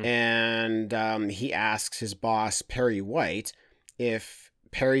 Mm-hmm. And he asks his boss, Perry White, if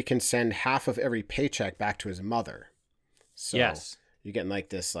Perry can send half of every paycheck back to his mother. So yes. You're getting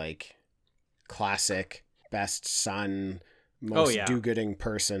this classic best son, most do-gooding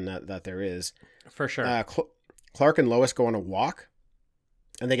person that there is. For sure. Clark and Lois go on a walk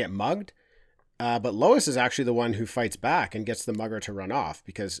and they get mugged. But Lois is actually the one who fights back and gets the mugger to run off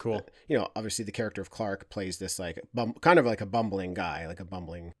because, cool. Obviously the character of Clark plays this kind of like a bumbling guy, like a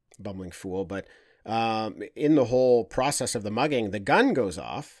bumbling fool. But in the whole process of the mugging, the gun goes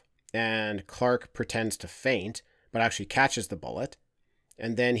off and Clark pretends to faint, but actually catches the bullet.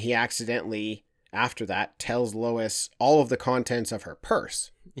 And then he accidentally, after that, tells Lois all of the contents of her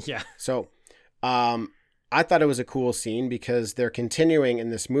purse. Yeah. So I thought it was a cool scene because they're continuing in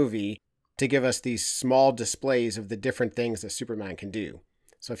this movie to give us these small displays of the different things that Superman can do.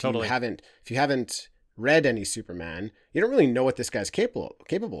 So if you haven't read any Superman, you don't really know what this guy's capable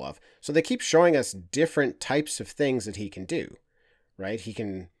of. So they keep showing us different types of things that he can do, right? He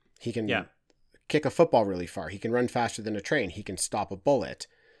can kick a football really far. He can run faster than a train. He can stop a bullet.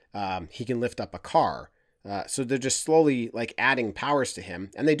 He can lift up a car. So they're just slowly like adding powers to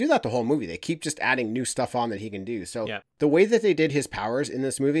him. And they do that the whole movie. They keep just adding new stuff on that he can do. So the way that they did his powers in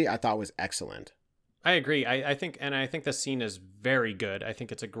this movie, I thought was excellent. I agree. I think the scene is very good. I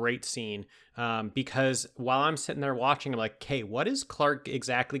think it's a great scene because while I'm sitting there watching, I'm like, okay, what is Clark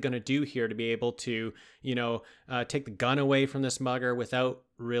exactly going to do here to be able to, take the gun away from this mugger without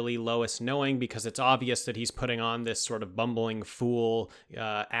really Lois knowing? Because it's obvious that he's putting on this sort of bumbling fool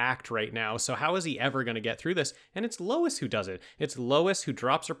act right now. So how is he ever going to get through this? And it's Lois who does it. It's Lois who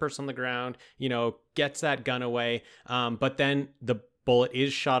drops her purse on the ground, gets that gun away. But then the bullet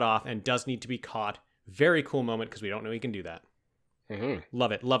is shot off and does need to be caught. Very cool moment because we don't know he can do that. Mm-hmm.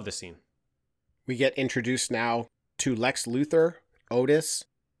 Love it. Love the scene. We get introduced now to Lex Luthor, Otis,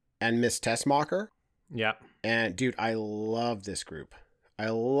 and Miss Tessmacher. Yeah. And dude, I love this group. I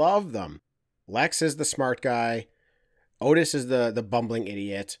love them. Lex is the smart guy. Otis is the bumbling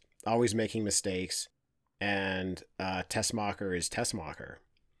idiot, always making mistakes. And Tessmacher is Tessmacher.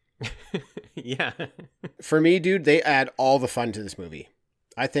 Yeah. For me, dude, they add all the fun to this movie.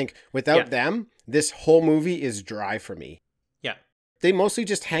 I think without them, this whole movie is dry for me. Yeah. They mostly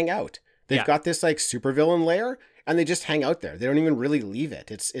just hang out. They've got this like supervillain lair and they just hang out there. They don't even really leave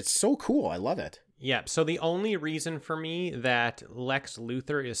it. It's so cool. I love it. Yeah. So the only reason for me that Lex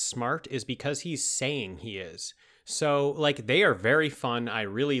Luthor is smart is because he's saying he is. So like they are very fun. I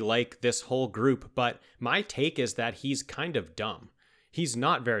really like this whole group, but my take is that he's kind of dumb. He's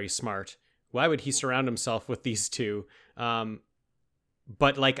not very smart. Why would he surround himself with these two?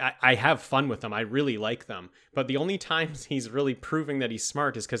 But like I have fun with them. I really like them. But the only times he's really proving that he's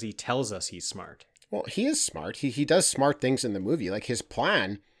smart is because he tells us he's smart. Well, he is smart. He does smart things in the movie. Like his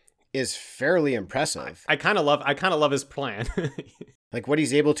plan is fairly impressive. I kind of love his plan. Like what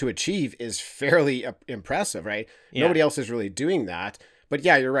he's able to achieve is fairly impressive, right? Yeah. Nobody else is really doing that. But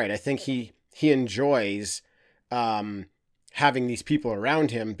yeah, you're right. I think he enjoys having these people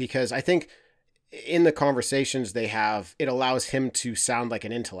around him because I think in the conversations they have, it allows him to sound like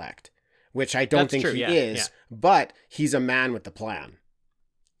an intellect, which I don't think he is, but he's a man with the plan.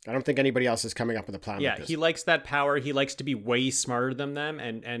 I don't think anybody else is coming up with a plan like this. He likes that power. He likes to be way smarter than them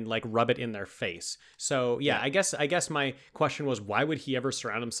and like rub it in their face. So I guess my question was, why would he ever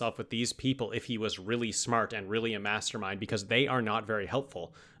surround himself with these people if he was really smart and really a mastermind? Because they are not very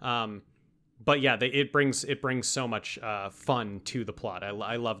helpful. But yeah, it brings so much fun to the plot.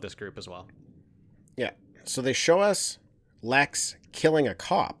 I love this group as well. Yeah. So they show us Lex killing a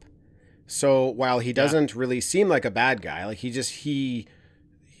cop. So while he doesn't really seem like a bad guy, like he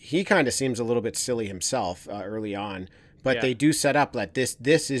kind of seems a little bit silly himself early on, but they do set up that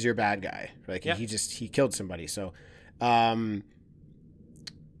this is your bad guy. Like he killed somebody. So Gene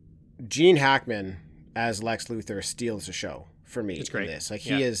Hackman as Lex Luthor steals the show for me. It's great. In this. Like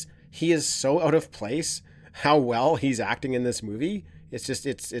he is so out of place how well he's acting in this movie. It's just,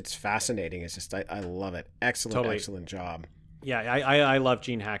 it's fascinating. It's just, I love it. Excellent job. Yeah, I love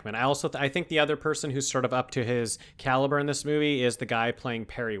Gene Hackman. I also, I think the other person who's sort of up to his caliber in this movie is the guy playing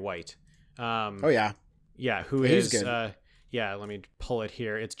Perry White. Oh, yeah. Yeah, who is, good. Let me pull it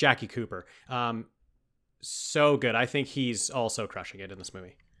here. It's Jackie Cooper. So good. I think he's also crushing it in this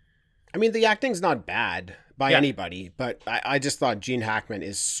movie. I mean, the acting's not bad by anybody, but I just thought Gene Hackman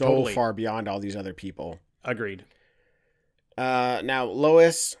is so far beyond all these other people. Agreed. Now,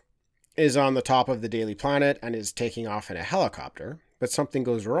 Lois is on the top of the Daily Planet and is taking off in a helicopter, but something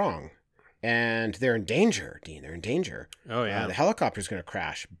goes wrong. And they're in danger, Dean. They're in danger. Oh, yeah. The helicopter's going to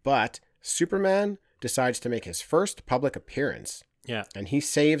crash, but Superman decides to make his first public appearance. Yeah. And he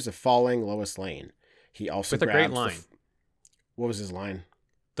saves a falling Lois Lane. He also with a great line. What was his line?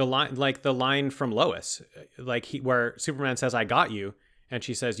 The line from Lois, where Superman says, "I got you," and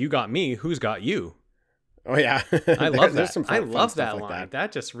she says, "You got me. Who's got you?" Oh yeah, I love that. I love that line.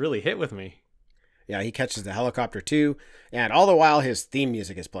 That just really hit with me. Yeah, he catches the helicopter too, and all the while his theme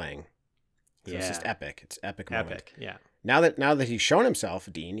music is playing. So it's just epic. It's epic moment. Epic, yeah. Now that he's shown himself,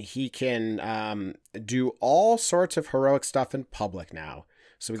 Dean, he can do all sorts of heroic stuff in public now.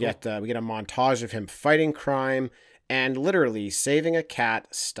 So we get a montage of him fighting crime and literally saving a cat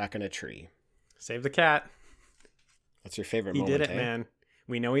stuck in a tree. Save the cat. That's your favorite moment. He did it, man.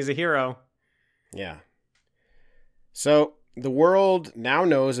 We know he's a hero. Yeah. So the world now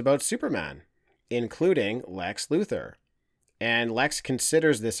knows about Superman, including Lex Luthor. And Lex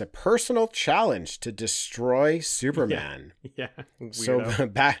considers this a personal challenge to destroy Superman. Yeah. So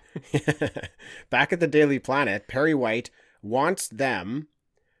back at the Daily Planet, Perry White wants them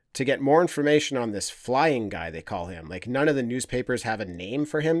to get more information on this flying guy, they call him. Like none of the newspapers have a name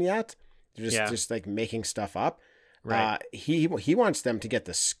for him yet. They're just like making stuff up. Right. He wants them to get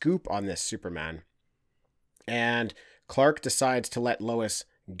the scoop on this Superman. And Clark decides to let Lois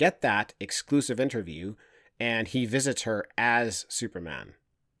get that exclusive interview, and he visits her as Superman.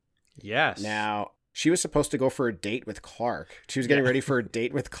 Yes. Now, she was supposed to go for a date with Clark. She was getting ready for a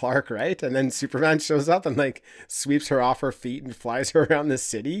date with Clark, right? And then Superman shows up and like sweeps her off her feet and flies her around the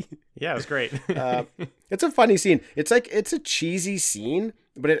city. Yeah, it was great. It's a funny scene. It's a cheesy scene,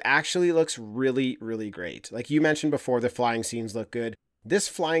 but it actually looks really, really great. Like you mentioned before, the flying scenes look good. This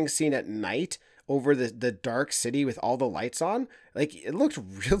flying scene at night over the dark city with all the lights on, like it looked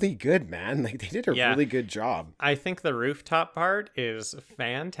really good, man. Like they did a really good job. I think the rooftop part is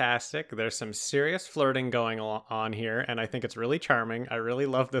fantastic. There's some serious flirting going on here, and I think it's really charming. I really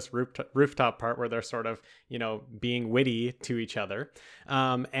love this rooftop part where they're sort of, being witty to each other.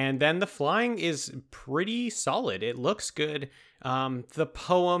 And then the flying is pretty solid. It looks good. The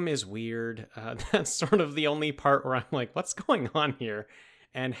poem is weird. That's sort of the only part where I'm like, what's going on here?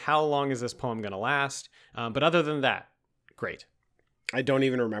 And how long is this poem going to last? But other than that, great. I don't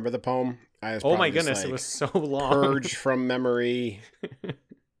even remember the poem. Oh my goodness, it was so long. Purge from memory.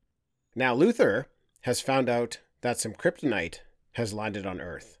 Now, Luthor has found out that some kryptonite has landed on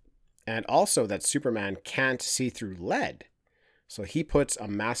Earth, and also that Superman can't see through lead. So he puts a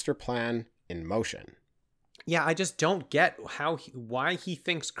master plan in motion. Yeah, I just don't get why he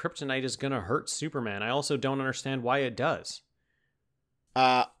thinks kryptonite is going to hurt Superman. I also don't understand why it does.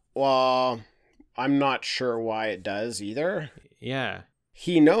 Well, I'm not sure why it does either. Yeah.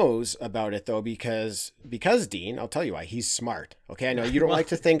 He knows about it though, because Dean, I'll tell you why. He's smart. Okay, I know you don't like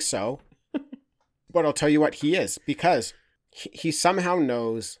to think so, but I'll tell you what he is, because he somehow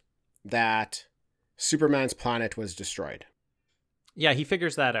knows that Superman's planet was destroyed. Yeah, he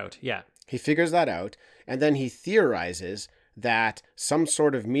figures that out. Yeah. He figures that out, and then he theorizes that some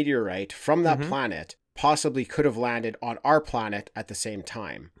sort of meteorite from that planet possibly could have landed on our planet at the same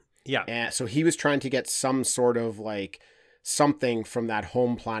time. Yeah. And so he was trying to get some sort of like something from that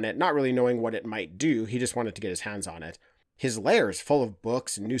home planet, not really knowing what it might do. He just wanted to get his hands on it. His lair is full of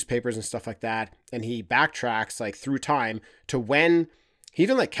books and newspapers and stuff like that. And he backtracks like through time to when he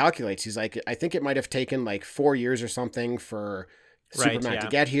even like calculates. He's like, I think it might have taken like 4 years or something for Superman to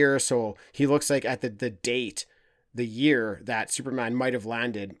get here. So he looks like at the date, the year that Superman might have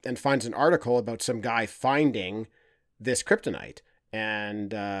landed, and finds an article about some guy finding this kryptonite.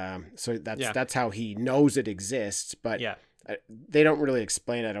 And so that's how he knows it exists. But they don't really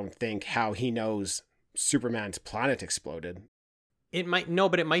explain, I don't think, how he knows Superman's planet exploded. It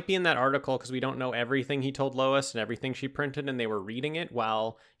might be in that article, because we don't know everything he told Lois and everything she printed, and they were reading it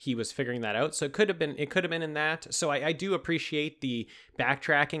while he was figuring that out. So it could have been in that. So I do appreciate the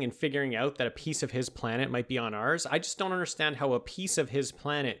backtracking and figuring out that a piece of his planet might be on ours. I just don't understand how a piece of his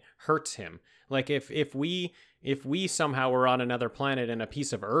planet hurts him. Like if we somehow were on another planet and a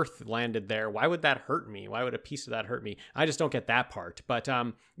piece of Earth landed there, why would that hurt me? Why would a piece of that hurt me? I just don't get that part. But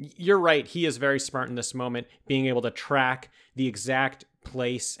you're right. He is very smart in this moment, being able to track the exact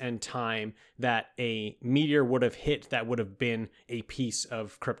place and time that a meteor would have hit that would have been a piece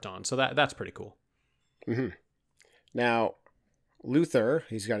of Krypton. So that's pretty cool. Mm-hmm. Now, Luthor,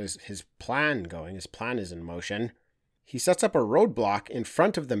 he's got his plan going. His plan is in motion. He sets up a roadblock in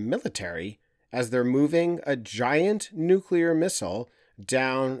front of the military as they're moving a giant nuclear missile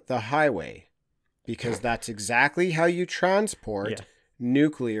down the highway, because that's exactly how you transport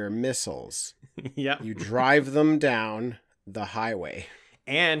nuclear missiles. You drive them down the highway.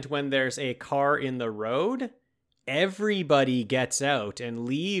 And when there's a car in the road, everybody gets out and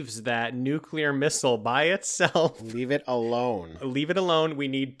leaves that nuclear missile by itself. Leave it alone. Leave it alone. We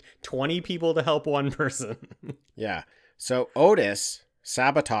need 20 people to help one person. Yeah. So Otis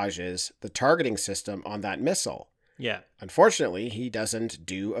sabotages the targeting system on that missile. Yeah. Unfortunately, he doesn't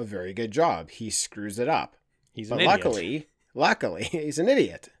do a very good job. He screws it up. He's an idiot. Luckily, he's an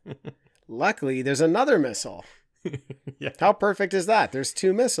idiot. Luckily, there's another missile. Yeah. How perfect is that? There's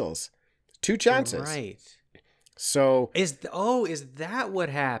 2 missiles. 2 chances. Right. So is that what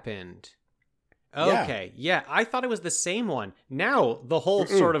happened? Okay. Yeah, I thought it was the same one. Now the whole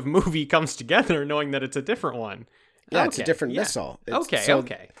sort of movie comes together knowing that it's a different one. Yeah, it's a different missile.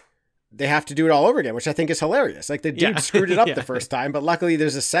 Okay. They have to do it all over again, which I think is hilarious. Like the dude screwed it up the first time, but luckily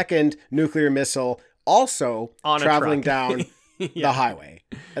there's a second nuclear missile also traveling down the highway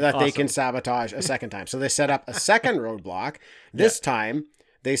that they can sabotage a second time. So they set up a second roadblock. This time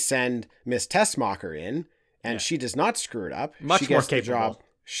they send Miss Tessmacher in, and she does not screw it up. Much more capable.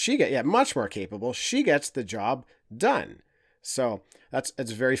 Much more capable. She gets the job done. So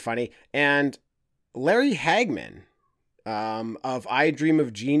it's very funny. And Larry Hagman, of I Dream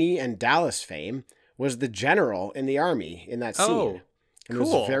of Jeannie and Dallas fame, was the general in the army in that scene. And it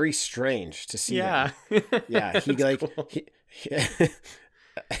Cool. was very strange to see Yeah. them. Yeah, he That's like cool.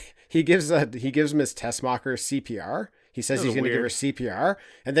 he gives Miss Tessmacher CPR. He says That he's was going to give her weird. CPR,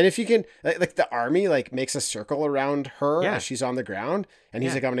 and then if you can, like the army like makes a circle around her Yeah. as she's on the ground, and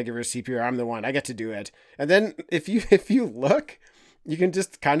he's Yeah. like, "I'm going to give her CPR. I'm the one. I get to do it." And then if you look, you can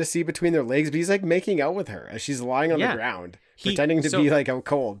just kind of see between their legs, but he's like making out with her as she's lying on Yeah. the ground, He- pretending to so be like I'm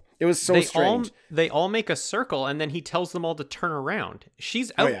cold. It was so they strange. they all make a circle, and then he tells them all to turn around.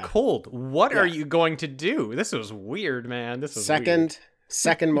 She's out yeah. cold. What are Yeah. you going to do? This was weird, man. This was weird.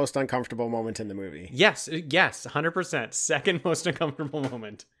 Second most uncomfortable moment in the movie. Yes, 100%. Second most uncomfortable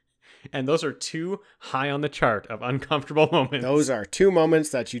moment. And those are 2 high on the chart of uncomfortable moments. Those are 2 moments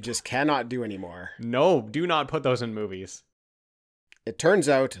that you just cannot do anymore. No, do not put those in movies. It turns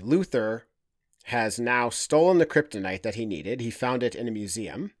out Luthor has now stolen the kryptonite that he needed. He found it in a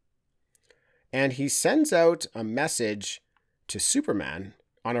museum. And he sends out a message to Superman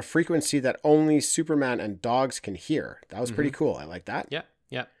on a frequency that only Superman and dogs can hear. That was pretty cool. I like that. Yeah,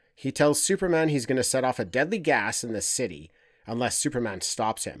 yeah. He tells Superman he's going to set off a deadly gas in the city unless Superman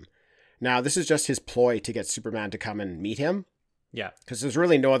stops him. Now, this is just his ploy to get Superman to come and meet him, Yeah. because there's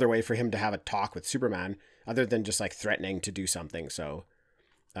really no other way for him to have a talk with Superman other than just like threatening to do something. So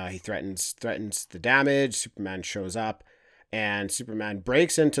he threatens the damage. Superman shows up, and Superman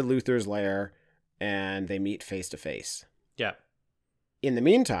breaks into Luthor's lair, and they meet face to face. Yeah. In the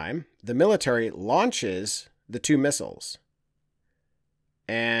meantime, the military launches the 2 missiles.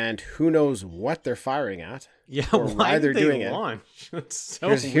 And who knows what they're firing at. Yeah, Or why why they're did they doing it. launch? It's so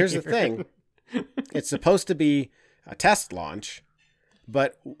Here's the weird. thing. It's supposed to be a test launch,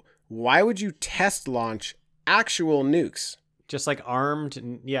 but why would you test launch actual nukes? Just like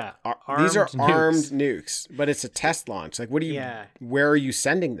armed, yeah. These are nukes. armed nukes, but it's a test launch. Like, what do you? Yeah. Where are you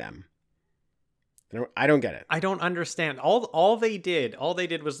sending them? I don't get it. I don't understand. All they did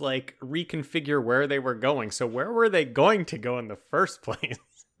was like reconfigure where they were going. So where were they going to go in the first place?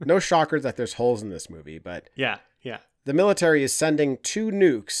 No shocker that there's holes in this movie, but Yeah, yeah. the military is sending 2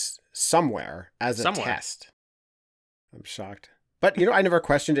 nukes somewhere as a Somewhere. test. I'm shocked. But I never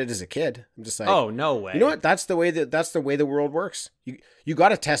questioned it as a kid. I'm just like, Oh, no way. you know what? That's the way the world works. You got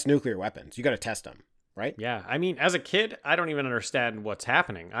to test nuclear weapons. You got to test them, right? Yeah, I mean, as a kid, I don't even understand what's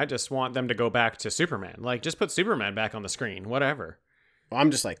happening. I just want them to go back to Superman. Like, just put Superman back on the screen, whatever. Well,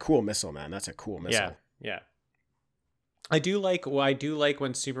 I'm just like, cool missile, man. That's a cool missile. Yeah, yeah. I do like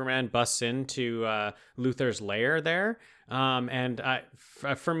when Superman busts into Luthor's lair there.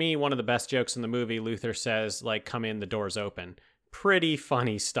 For me, one of the best jokes in the movie, Luthor says, like, "Come in, the door's open." Pretty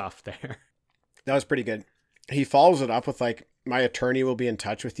funny stuff there. That was pretty good. He follows it up with like, my attorney will be in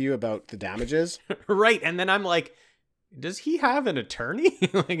touch with you about the damages. Right, and then I'm like, does he have an attorney?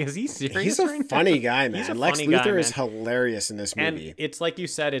 Like, is he serious? He's a right now? funny guy, man. He's a Lex funny guy, Luthor is man. hilarious in this movie. And it's like you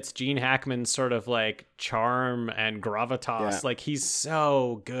said, it's Gene Hackman's sort of like charm and gravitas. Yeah. Like, he's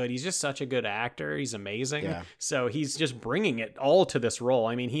so good. He's just such a good actor. He's amazing. Yeah. So he's just bringing it all to this role.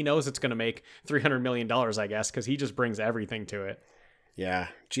 I mean, he knows it's going to make $300 million, I guess, because he just brings everything to it. Yeah,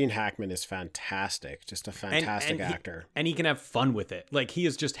 Gene Hackman is fantastic. Just a fantastic actor. And he can have fun with it. Like, he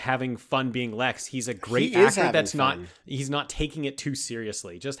is just having fun being Lex. He's a great He is actor having that's not, fun. he's not taking it too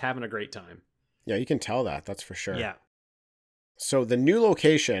seriously, just having a great time. Yeah, you can tell that's for sure. Yeah. So the new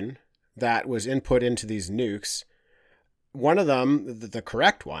location that was input into these nukes, one of them, the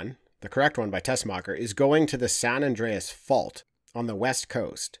correct one by Tessmacher, is going to the San Andreas Fault on the west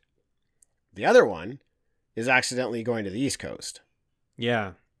coast. The other one is accidentally going to the east coast.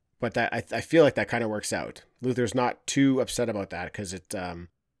 Yeah. But that I feel like that kind of works out. Luthor's not too upset about that because it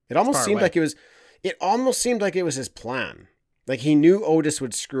almost far seemed away. like it was his plan. Like, he knew Otis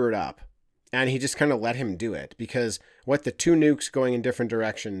would screw it up, and he just kind of let him do it, because what the 2 nukes going in different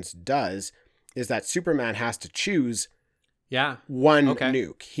directions does is that Superman has to choose Yeah. one Okay.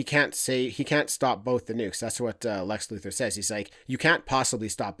 nuke. He can't stop both the nukes. That's what Lex Luthor says. He's like, you can't possibly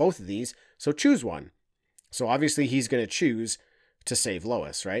stop both of these, so choose one. So obviously he's going to choose to save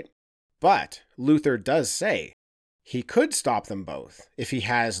Lois, right? But Luthor does say he could stop them both if he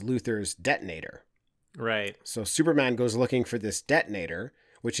has Luthor's detonator. Right. So Superman goes looking for this detonator,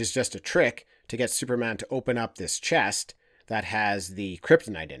 which is just a trick to get Superman to open up this chest that has the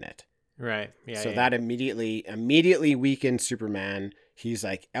kryptonite in it. Right. Yeah. So yeah. that immediately weakens Superman. He's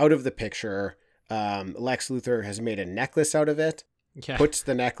like out of the picture. Lex Luthor has made a necklace out of it, Yeah. puts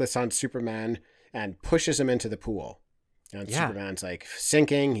the necklace on Superman, and pushes him into the pool. And Yeah. Superman's like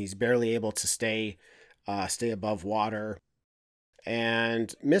sinking. He's barely able to stay above water.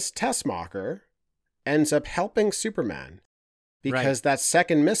 And Miss Tessmacher ends up helping Superman because that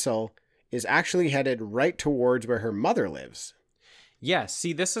second missile is actually headed right towards where her mother lives. Yeah,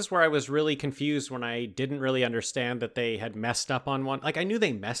 see, this is where I was really confused when I didn't really understand that they had messed up on one. Like, I knew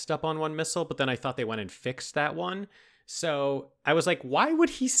they messed up on one missile, but then I thought they went and fixed that one. So I was like, why would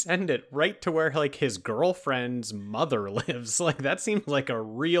he send it right to where, like, his girlfriend's mother lives? Like, that seems like a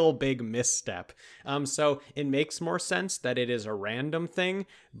real big misstep. So it makes more sense that it is a random thing,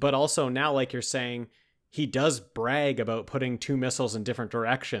 but also now, like you're saying, he does brag about putting 2 missiles in different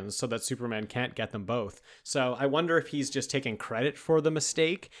directions so that Superman can't get them both. So I wonder if he's just taking credit for the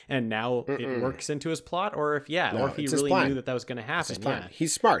mistake and now it works into his plot, or if or if he really knew that was going to happen. Yeah,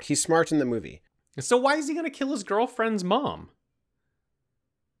 he's smart. He's smart in the movie. So why is he going to kill his girlfriend's mom?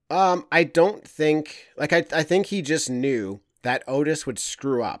 I don't think, like, I think he just knew that Otis would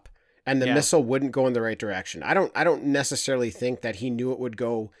screw up and the missile wouldn't go in the right direction. I don't necessarily think that he knew it would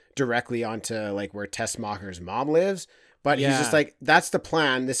go directly onto, like, where Tessmacher's mom lives, but he's just like, that's the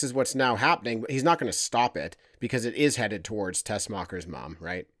plan. This is what's now happening. But he's not going to stop it because it is headed towards Tessmacher's mom,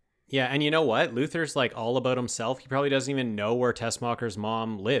 right? Yeah, and you know what? Luthor's, like, all about himself. He probably doesn't even know where Tessmacher's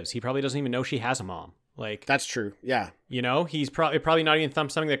mom lives. He probably doesn't even know she has a mom. Like, that's true. Yeah. You know, he's probably not even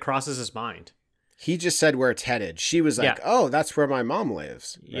something that crosses his mind. He just said where it's headed. She was like, oh, that's where my mom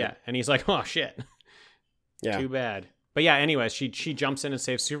lives. Right? Yeah. And he's like, oh, shit. Yeah. Too bad. But yeah, anyways, she jumps in and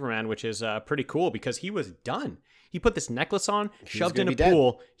saves Superman, which is pretty cool because he was done. He put this necklace on, shoved in a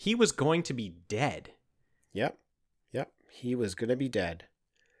pool. He was going to be dead. Yep. He was going to be dead.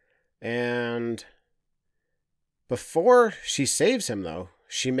 And before she saves him, though,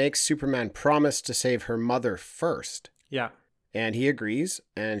 she makes Superman promise to save her mother first. Yeah. And he agrees,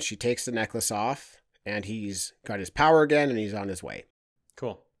 and she takes the necklace off, and he's got his power again, and he's on his way.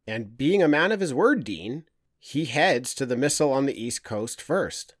 Cool. And being a man of his word, Dean, he heads to the missile on the East Coast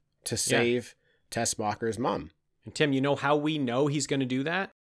first to save Tessmacher's mom. And Tim, you know how we know he's going to do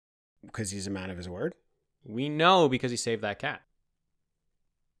that? Because he's a man of his word? We know because he saved that cat.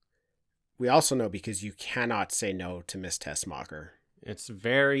 We also know because you cannot say no to Miss Tessmacher. It's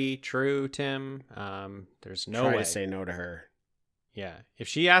very true, Tim. There's no way. Try to say no to her. Yeah. If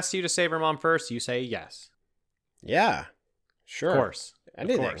she asks you to save her mom first, you say yes. Yeah. Sure. Of course.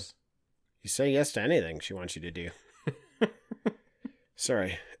 Anything. Of course. You say yes to anything she wants you to do.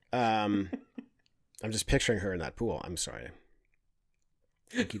 Sorry. I'm just picturing her in that pool. I'm sorry.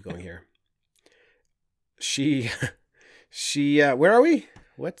 I'll keep going here. She, where are we?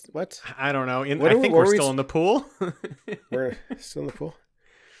 What? I don't know. I think we're still in the pool. We're still in the pool.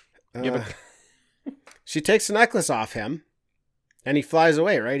 She takes the necklace off him, and he flies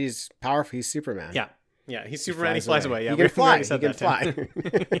away. Right? He's powerful. He's Superman. Yeah. He's Superman. He flies away. Yeah, he can fly. He can fly.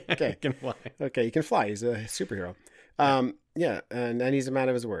 Okay, he can fly. Okay, he can fly. He's a superhero. Yeah, and he's a man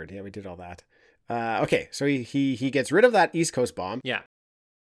of his word. Yeah, we did all that. Okay, so he gets rid of that East Coast bomb. Yeah.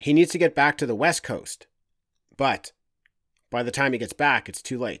 He needs to get back to the West Coast, but by the time he gets back, it's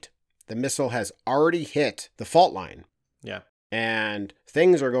too late. The missile has already hit the fault line. Yeah. And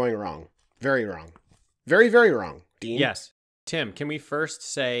things are going wrong. Very wrong. Very, very wrong, Dean. Yes. Tim, can we first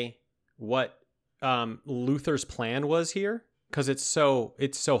say what Luthor's plan was here? Because it's so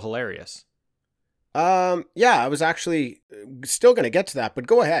hilarious. Yeah, I was actually still going to get to that, but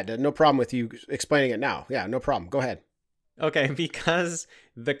go ahead. No problem with you explaining it now. Yeah, no problem. Go ahead. Okay, because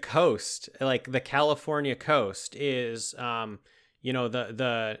the coast, like the California coast, is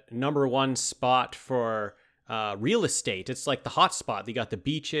the number one spot for real estate. It's like the hot spot. You got the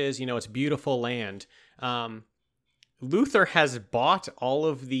beaches, it's beautiful land. Luthor has bought all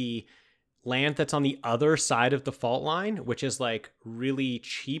of the land that's on the other side of the fault line, which is like really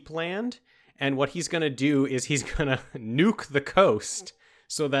cheap land. And what he's going to do is he's going to nuke the coast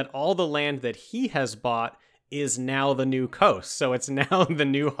so that all the land that he has bought is now the new coast. So it's now the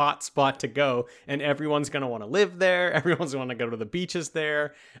new hot spot to go, and everyone's going to want to live there. Everyone's going to go to the beaches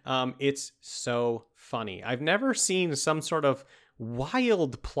there. It's so funny. I've never seen some sort of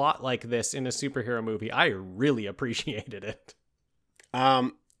wild plot like this in a superhero movie. I really appreciated it.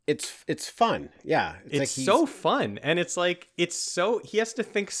 It's fun. Yeah. It's like so fun. And it's like, he has to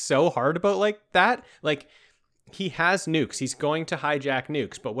think so hard about like that. Like, he has nukes. He's going to hijack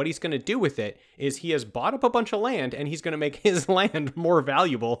nukes. But what he's going to do with it is he has bought up a bunch of land, and he's going to make his land more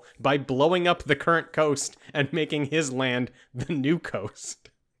valuable by blowing up the current coast and making his land the new coast.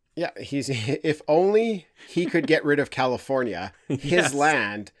 Yeah. If only he could get rid of California, his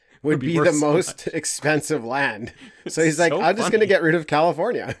land would be the most expensive land. So he's like, I'm just going to get rid of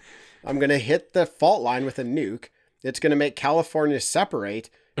California. I'm going to hit the fault line with a nuke. It's going to make California separate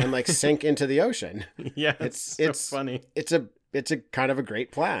and like sink into the ocean. Yeah, it's funny. It's a kind of a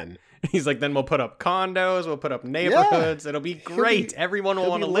great plan. He's like, then we'll put up condos, we'll put up neighborhoods. It'll be great. Everyone will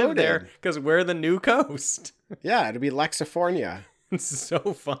want to live there because we're the new coast. Yeah, it'll be Lexifornia. It's so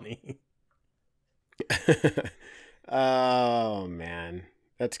funny. Oh man,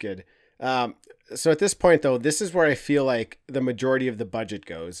 that's good. So at this point though, this is where I feel like the majority of the budget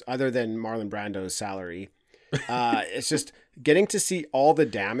goes, other than Marlon Brando's salary. It's just getting to see all the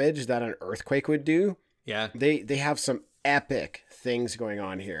damage that an earthquake would do. Yeah. They have some epic things going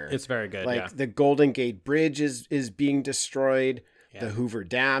on here. It's very good. Like Yeah. the Golden Gate Bridge is being destroyed. Yeah. The Hoover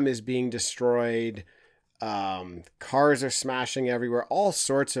Dam is being destroyed. Cars are smashing everywhere. All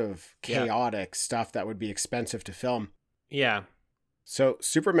sorts of chaotic stuff that would be expensive to film. Yeah. So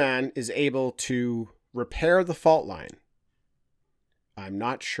Superman is able to repair the fault line. I'm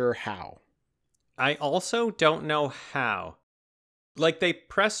not sure how. I also don't know how. Like, they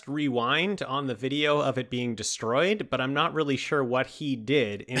pressed rewind on the video of it being destroyed, but I'm not really sure what he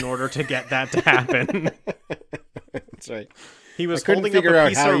did in order to get that to happen. That's right. He was couldn't holding up figure a out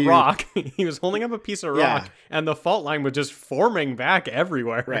piece how of you- rock. He was holding up a piece of Yeah. rock, and the fault line was just forming back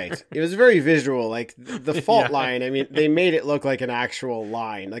everywhere. Right. It was very visual. Like the fault Yeah. line, I mean, they made it look like an actual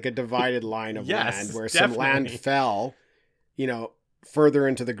line, like a divided line of Yes, land where some land definitely. fell, further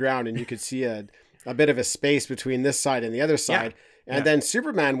into the ground, and you could see a bit of a space between this side and the other side. And Yeah. then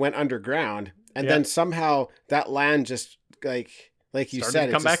Superman went underground, and Yeah. then somehow that land just like you Started said, to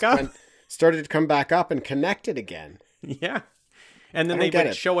it come just back up. started to come back up and connected again. Yeah. And then I they don't get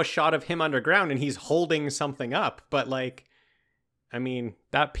would it. show a shot of him underground and he's holding something up. But, like, I mean,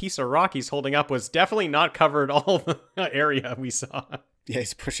 that piece of rock he's holding up was definitely not covered all the area we saw. Yeah,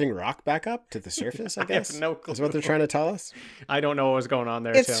 he's pushing rock back up to the surface, I I have guess. no clue. Is what they're trying to tell us. I don't know what was going on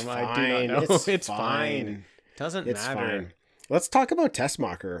there, It's Tim. fine. I do not know. It's fine. fine. Doesn't It's matter. fine. Let's talk about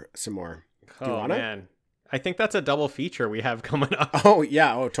Tessmacher some more. Do you Oh, wanna? man. I think that's a double feature we have coming up. Oh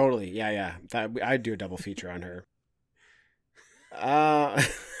yeah. Oh totally. Yeah. I'd do a double feature on her.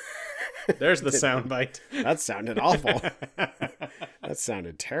 There's the soundbite. That sounded awful. That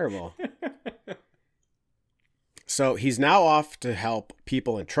sounded terrible. So he's now off to help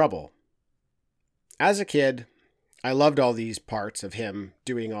people in trouble. As a kid, I loved all these parts of him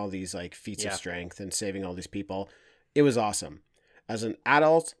doing all these like feats of Yeah. strength and saving all these people. It was awesome. As an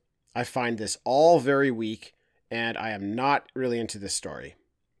adult, I find this all very weak, and I am not really into this story.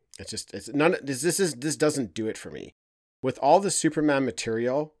 This doesn't do it for me. With all the Superman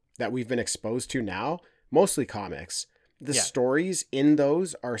material that we've been exposed to now, mostly comics, the Yeah. stories in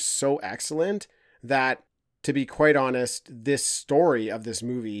those are so excellent that, to be quite honest, this story of this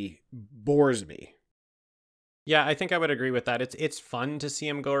movie bores me. Yeah, I think I would agree with that. It's fun to see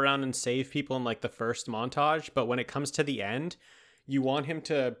him go around and save people in like the first montage, but when it comes to the end, you want him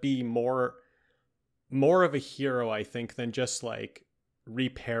to be more of a hero, I think, than just like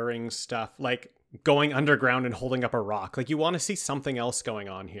repairing stuff, like going underground and holding up a rock. Like, you want to see something else going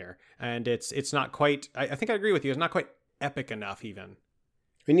on here, and it's not quite. I think I agree with you. It's not quite epic enough, even.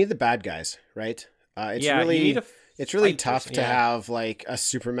 We need the bad guys, right? It's yeah, really you need a it's really fight tough person. to Yeah. have like a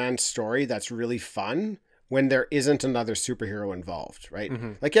Superman story that's really fun when there isn't another superhero involved, right?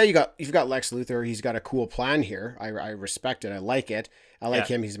 Mhm. Like, yeah, you've got Lex Luthor. He's got a cool plan here. I respect it. I like it. I like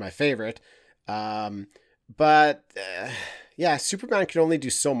Yeah. him. He's my favorite. But Superman can only do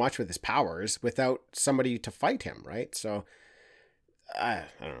so much with his powers without somebody to fight him, right? So I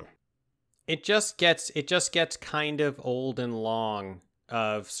don't know. It just gets kind of old and long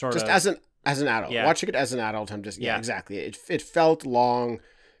of sort Just of as an adult, Yeah. watching it as an adult, I'm just Yeah. exactly. It felt long.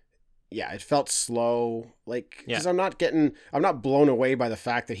 Yeah, it felt slow. Like, because I'm not blown away by the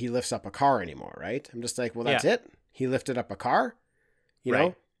fact that he lifts up a car anymore, right? I'm just like, well, that's it. He lifted up a car. You know,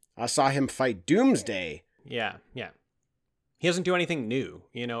 Right. I saw him fight Doomsday. Yeah. He doesn't do anything new,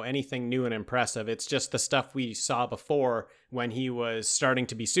 anything new and impressive. It's just the stuff we saw before when he was starting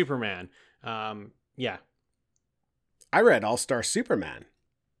to be Superman. Yeah, I read All-Star Superman.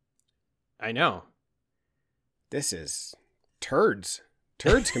 I know. This is turds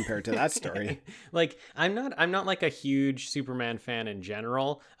compared to that story. Like, I'm not like a huge Superman fan in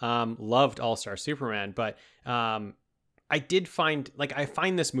general. Loved All-Star Superman, but I find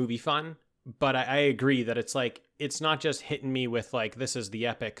this movie fun, but I agree that it's like, it's not just hitting me with like, this is the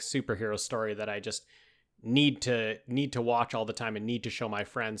epic superhero story that I just need to watch all the time and need to show my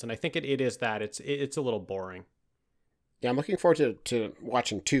friends. And I think it is that it's a little boring. Yeah, I'm looking forward to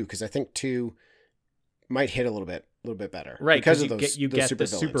watching 2, because I think 2 might hit a little bit better, Right. Because of you those get the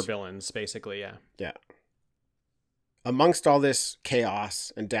supervillains. supervillains, basically. Yeah. Yeah. Amongst all this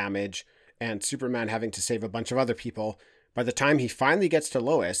chaos and damage and Superman having to save a bunch of other people, by the time he finally gets to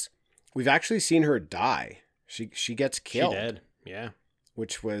Lois, we've actually seen her die. She gets killed, She did. Yeah.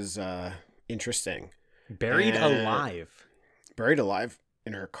 which was interesting. Buried And- alive. Buried alive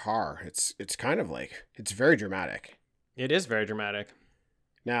in her car. It's kind of like, it's very dramatic. It is very dramatic.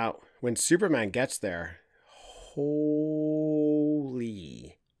 Now, when Superman gets there,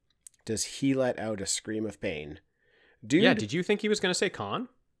 holy, does he let out a scream of pain. Dude, Yeah, did you think he was going to say Khan?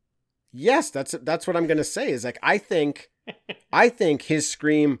 yes, that's what I'm going to say is like I think his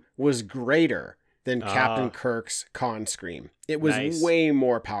scream was greater than Captain Kirk's Khan scream. It was Nice. way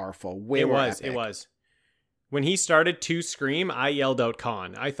more powerful, way more epic. It was. When he started to scream, I yelled out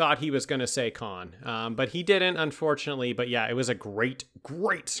Khan. I thought he was going to say Khan, but he didn't, unfortunately. But yeah, it was a great,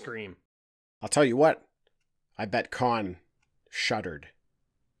 great scream. I'll tell you what, I bet Khan shuddered.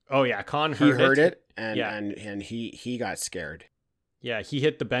 Oh yeah, Khan He heard it and Yeah. and he got scared. Yeah, he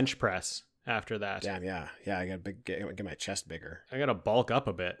hit the bench press after that. Damn, yeah. I got to get my chest bigger. I got to bulk up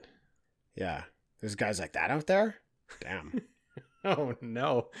a bit. Yeah. There's guys like that out there? Damn. Oh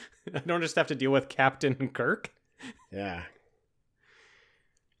no. I don't just have to deal with Captain Kirk. Yeah.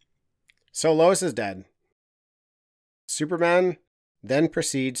 So Lois is dead. Superman then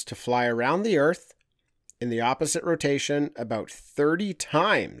proceeds to fly around the Earth in the opposite rotation about 30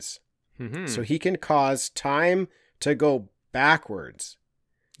 times. Mm-hmm. So he can cause time to go backwards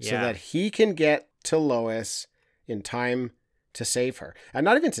so that he can get to Lois in time to save her. And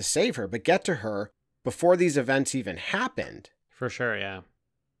not even to save her, but get to her before these events even happened. For sure, yeah.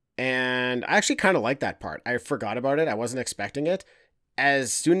 And I actually kind of like that part. I forgot about it. I wasn't expecting it.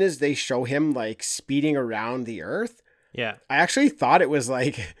 As soon as they show him like speeding around the Earth, Yeah. I actually thought it was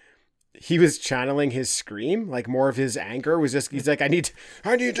like he was channeling his scream, like more of his anger was just, he's like, I need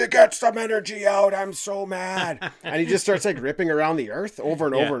to get some energy out. I'm so mad. And he just starts like ripping around the Earth over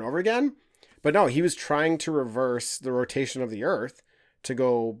and over and over again. But no, he was trying to reverse the rotation of the Earth to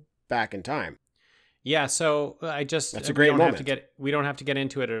go back in time. Yeah, so that's a great moment. We don't have to get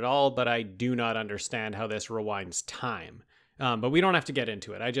into it at all, but I do not understand how this rewinds time. But we don't have to get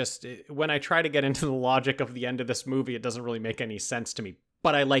into it. When I try to get into the logic of the end of this movie, it doesn't really make any sense to me.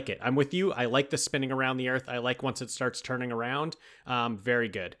 But I like it. I'm with you. I like the spinning around the Earth. I like once it starts turning around. Very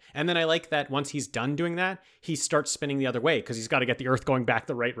good. And then I like that once he's done doing that, he starts spinning the other way because he's got to get the Earth going back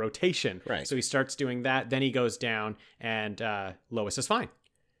the right rotation. Right. So he starts doing that. Then he goes down and Lois is fine.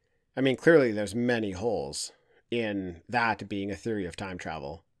 I mean, clearly there's many holes in that being a theory of time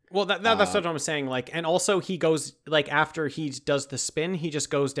travel. Well, that's what I'm saying. Like, and also he goes, like, after he does the spin, he just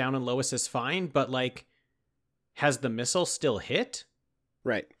goes down and Lois is fine. But, like, has the missile still hit?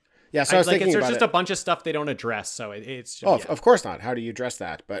 Right. Yeah, so I was thinking there's about just it. a bunch of stuff they don't address, so it's just, Oh, of course not. How do you address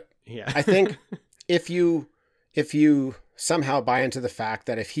that? But yeah. I think if you somehow buy into the fact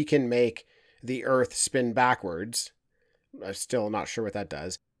that if he can make the Earth spin backwards, I'm still not sure what that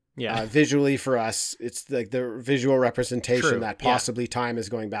does. Yeah. Visually for us, it's like the visual representation True. that possibly time is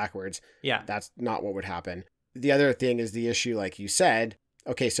going backwards. Yeah. That's not what would happen. The other thing is the issue, like you said,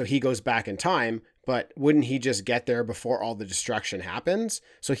 okay, so he goes back in time, but wouldn't he just get there before all the destruction happens?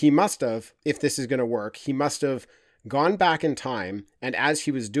 So he must have, if this is going to work, he must have gone back in time. And as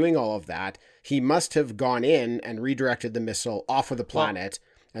he was doing all of that, he must have gone in and redirected the missile off of the planet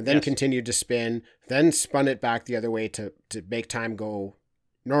and then continued to spin, then spun it back the other way to make time go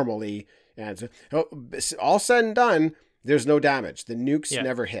normally. And so, all said and done, there's no damage. The nukes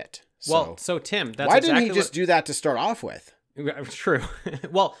never hit. So Tim, that's why exactly didn't he just do that to start off with? True.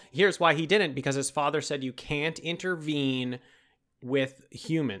 Well, here's why he didn't, because his father said you can't intervene with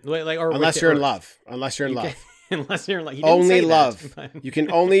human, unless you're in love. Unless you're in love. Unless you're in love. He didn't Only say love. that, You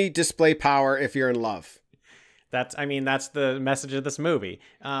can only display power if you're in love. that's the message of this movie.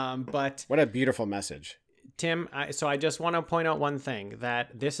 But What a beautiful message. Tim, so I just want to point out one thing,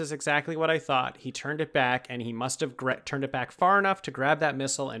 that this is exactly what I thought. He turned it back, and he must have turned it back far enough to grab that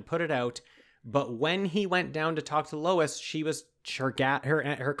missile and put it out. But when he went down to talk to Lois,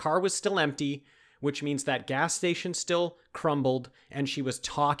 her car was still empty, which means that gas station still crumbled, and she was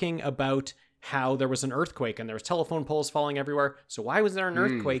talking about how there was an earthquake and there was telephone poles falling everywhere. So why was there an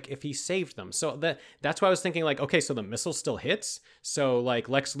earthquake if he saved them? So that's why I was thinking, like, okay, so the missile still hits. So like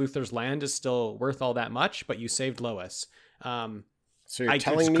Lex Luthor's land is still worth all that much, but you saved Lois. So you're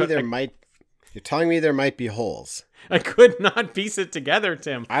telling me there might be holes. I could not piece it together,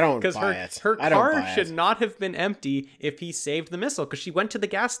 Tim. I don't buy it. Her car should not have been empty if he saved the missile, because she went to the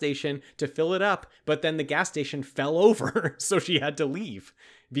gas station to fill it up, but then the gas station fell over, so she had to leave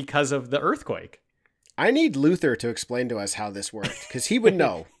because of the earthquake. I need Luthor to explain to us how this worked, because he would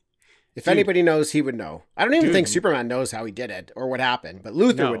know. If anybody knows, he would know. I don't even think Superman knows how he did it or what happened, but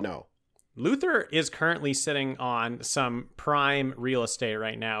Luthor would know. Luthor is currently sitting on some prime real estate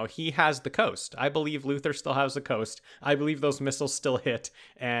right now. He has the coast. I believe Luthor still has the coast. I believe those missiles still hit,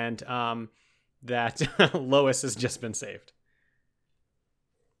 and that Lois has just been saved.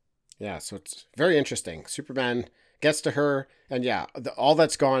 Yeah, so it's very interesting. Superman gets to her, and yeah, all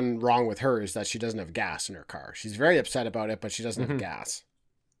that's gone wrong with her is that she doesn't have gas in her car. She's very upset about it, but she doesn't have gas.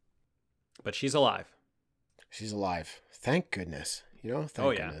 But she's alive. She's alive. Thank goodness. Thank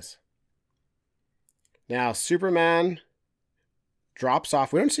goodness. Now, Superman drops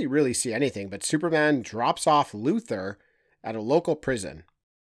off. We don't really see anything, but Superman drops off Luthor at a local prison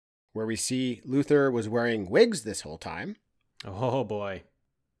where we see Luthor was wearing wigs this whole time. Oh, boy.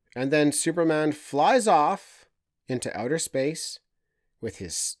 And then Superman flies off into outer space with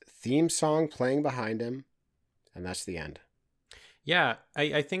his theme song playing behind him. And that's the end. Yeah,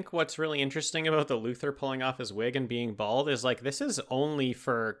 I think what's really interesting about the Luthor pulling off his wig and being bald is like, this is only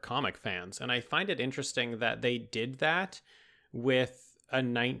for comic fans. And I find it interesting that they did that with a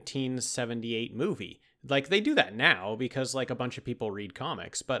 1978 movie. Like, they do that now because like a bunch of people read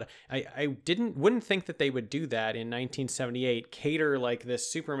comics, but I wouldn't think that they would do that in 1978, cater like this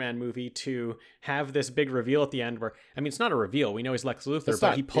Superman movie to have this big reveal at the end where, I mean, it's not a reveal. We know he's Lex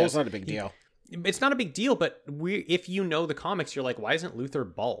Luthor, he pulls. It's not a big deal. It's not a big deal, but if you know the comics, you're like, why isn't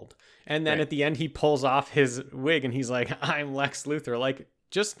Luthor bald? And then at the end, he pulls off his wig and he's like, I'm Lex Luthor. Like,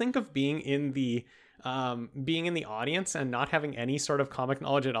 just think of being in the audience and not having any sort of comic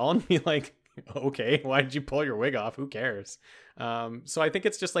knowledge at all and be like, okay, why did you pull your wig off? Who cares? So I think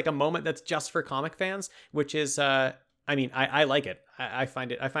it's just like a moment that's just for comic fans, which is, I like it. I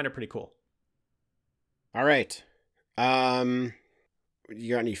find it pretty cool. All right.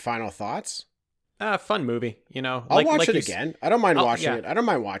 You got any final thoughts? Fun movie, I'll watch it again. I don't mind watching it. I don't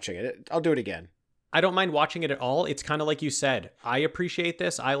mind watching it. I'll do it again. I don't mind watching it at all. It's kind of like you said. I appreciate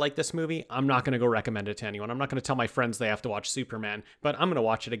this. I like this movie. I'm not going to go recommend it to anyone. I'm not going to tell my friends they have to watch Superman, but I'm going to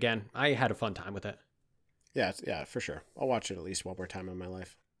watch it again. I had a fun time with it. Yeah, for sure. I'll watch it at least one more time in my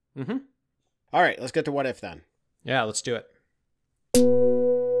life. Mm-hmm. All right, let's get to What If then. Yeah, let's do it.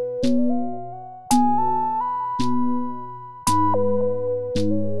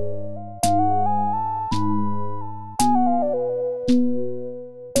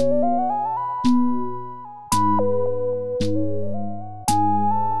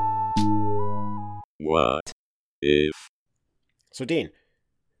 What if? So, Dean,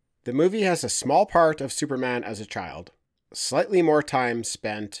 the movie has a small part of Superman as a child, slightly more time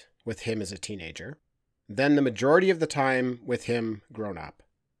spent with him as a teenager, then the majority of the time with him grown up.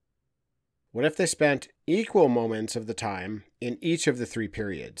 What if they spent equal moments of the time in each of the three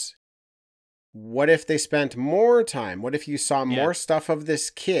periods? What if they spent more time? What if you saw more stuff of this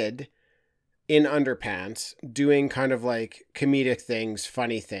kid in underpants doing kind of like comedic things,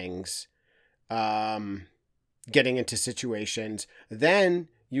 funny things, getting into situations? Then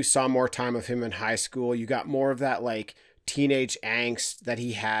you saw more time of him in high school. You got more of that like teenage angst that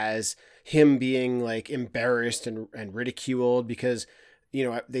he has, him being like embarrassed and ridiculed because,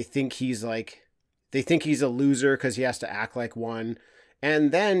 they think he's a loser because he has to act like one.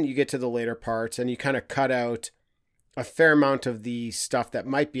 And then you get to the later parts and you kind of cut out a fair amount of the stuff that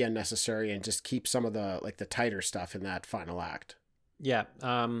might be unnecessary and just keep some of the like the tighter stuff in that final act. Yeah.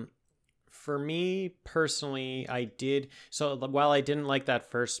 For me personally, while I didn't like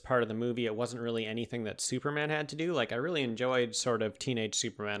that first part of the movie, it wasn't really anything that Superman had to do. Like, I really enjoyed sort of teenage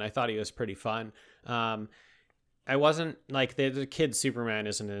Superman. I thought he was pretty fun. I wasn't like the kid Superman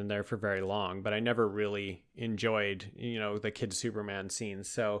isn't in there for very long, but I never really enjoyed, the kid Superman scenes.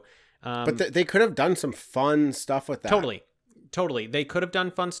 So, but they could have done some fun stuff with that. Totally. They could have done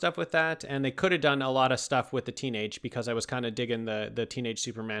fun stuff with that, and they could have done a lot of stuff with the teenage because I was kind of digging the teenage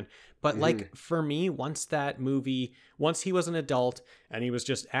Superman. But like for me, once he was an adult and he was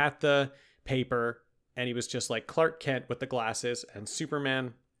just at the paper and he was just like Clark Kent with the glasses and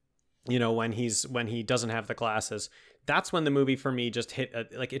Superman, when he doesn't have the glasses, that's when the movie for me just hit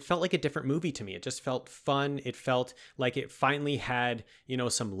it felt like a different movie to me. It just felt fun. It felt like it finally had,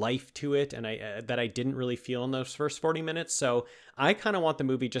 some life to it, and that I didn't really feel in those first 40 minutes. So I kind of want the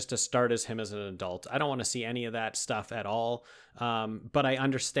movie just to start as him as an adult. I don't want to see any of that stuff at all. But I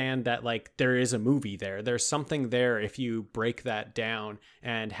understand that like there is a movie there. There's something there if you break that down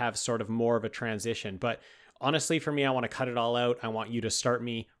and have sort of more of a transition. But honestly, for me, I want to cut it all out. I want you to start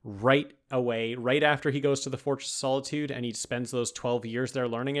me right away, right after he goes to the Fortress of Solitude and he spends those 12 years there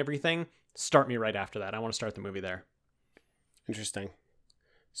learning everything. Start me right after that. I want to start the movie there. Interesting.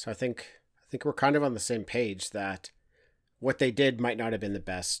 So I think we're kind of on the same page that what they did might not have been the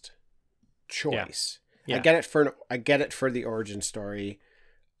best choice. Yeah. I get it for the origin story.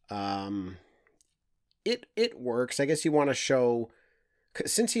 It works. I guess you want to show,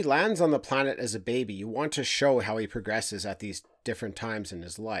 since he lands on the planet as a baby, you want to show how he progresses at these different times in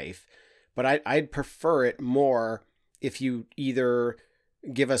his life. But I'd prefer it more if you either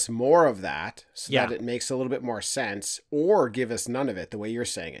give us more of that so Yeah. that it makes a little bit more sense, or give us none of it the way you're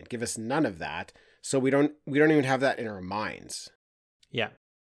saying it. Give us none of that so we don't even have that in our minds. Yeah.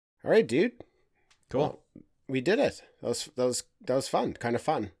 All right, dude. Cool. Well, we did it. That was fun. Kind of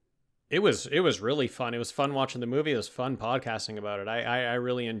fun. It was really fun. It was fun watching the movie. It was fun podcasting about it. I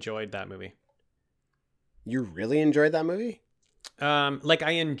really enjoyed that movie. You really enjoyed that movie? Like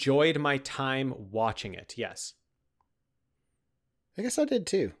I enjoyed my time watching it. Yes. I guess I did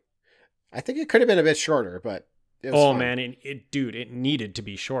too. I think it could have been a bit shorter, but it was Oh fun. man, it needed to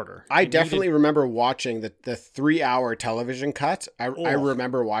be shorter. I It definitely needed- remember watching the 3-hour television cut. I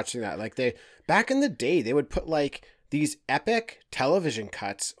remember watching that. Like back in the day, they would put like these epic television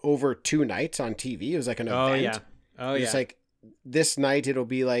cuts over 2 nights on TV. It was like an Oh event. yeah. Oh It's yeah. like this night it'll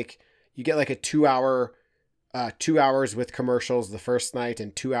be like you get like a 2-hour 2 hours with commercials the first night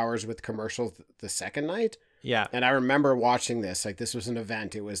and 2 hours with commercials the second night. Yeah. And I remember watching this, like this was an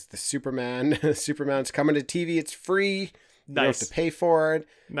event. It was the Superman. Superman's coming to TV. It's free. You don't have Nice. to pay for it.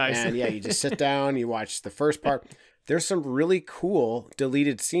 Nice. And yeah, you just sit down, you watch the first part. There's some really cool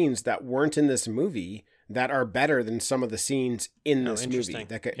deleted scenes that weren't in this movie that are better than some of the scenes in Oh, this movie interesting.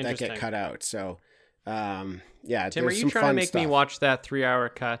 that get Interesting. cut out. So, yeah, Tim, are there's you some trying to fun make me stuff. watch that 3-hour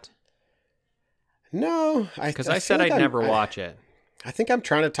cut? No, Because I I said feel like I'd I'm- never watch it. I think I'm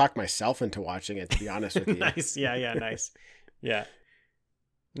trying to talk myself into watching it, to be honest with you. Nice. Yeah. Nice. Yeah.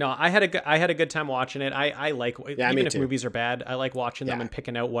 No, I had a good time watching it. I like Yeah, me even if too. movies are bad, I like watching them Yeah. and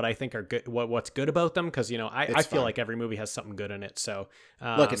picking out what I think are good, what's good about them. Because I It's feel fun. like every movie has something good in it. So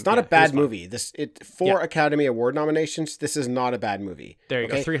Look, it's not yeah, a it was bad fun. movie. Four Yeah. Academy Award nominations. This is not a bad movie. There you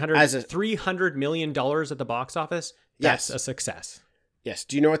okay? go. As a- $300 million at the box office. That's Yes. a success. Yes.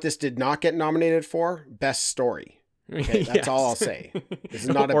 Do you know what this did not get nominated for? Best story. Okay, that's all I'll say. This is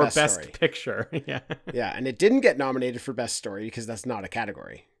not a or best story. picture. Yeah. Yeah, and it didn't get nominated for best story because that's not a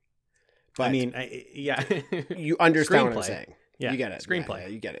category. But I mean, yeah. you understand what I'm Screenplay. saying. Yeah, You get it. screenplay. Yeah,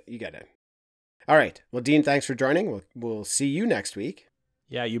 you get it. You get it. All right. Well, Dean, thanks for joining. We'll see you next week.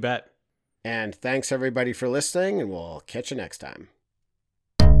 Yeah, you bet. And thanks everybody for listening, and we'll catch you next time.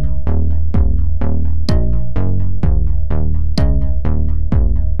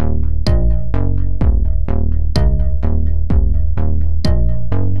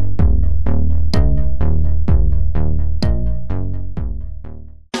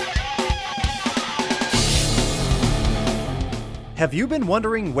 Have you been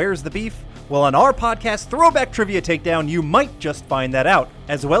wondering where's the beef? Well, on our podcast, Throwback Trivia Takedown, you might just find that out,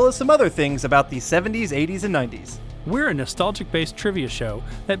 as well as some other things about the 70s, 80s, and 90s. We're a nostalgic-based trivia show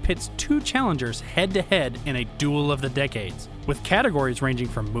that pits 2 challengers head-to-head in a duel of the decades, with categories ranging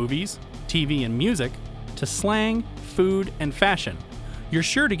from movies, TV and music, to slang, food, and fashion. You're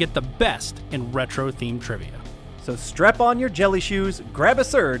sure to get the best in retro-themed trivia. So strap on your jelly shoes, grab a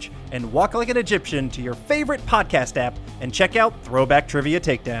surge, and walk like an Egyptian to your favorite podcast app and check out Throwback Trivia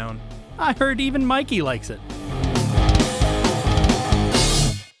Takedown. I heard even Mikey likes it.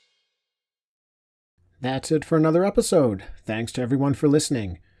 That's it for another episode. Thanks to everyone for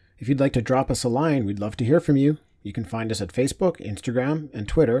listening. If you'd like to drop us a line, we'd love to hear from you. You can find us at Facebook, Instagram, and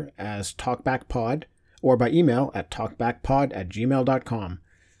Twitter as TalkbackPod, or by email at talkbackpod@gmail.com.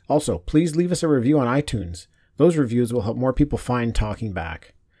 Also, please leave us a review on iTunes. Those reviews will help more people find Talking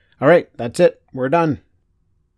Back. All right, that's it. We're done.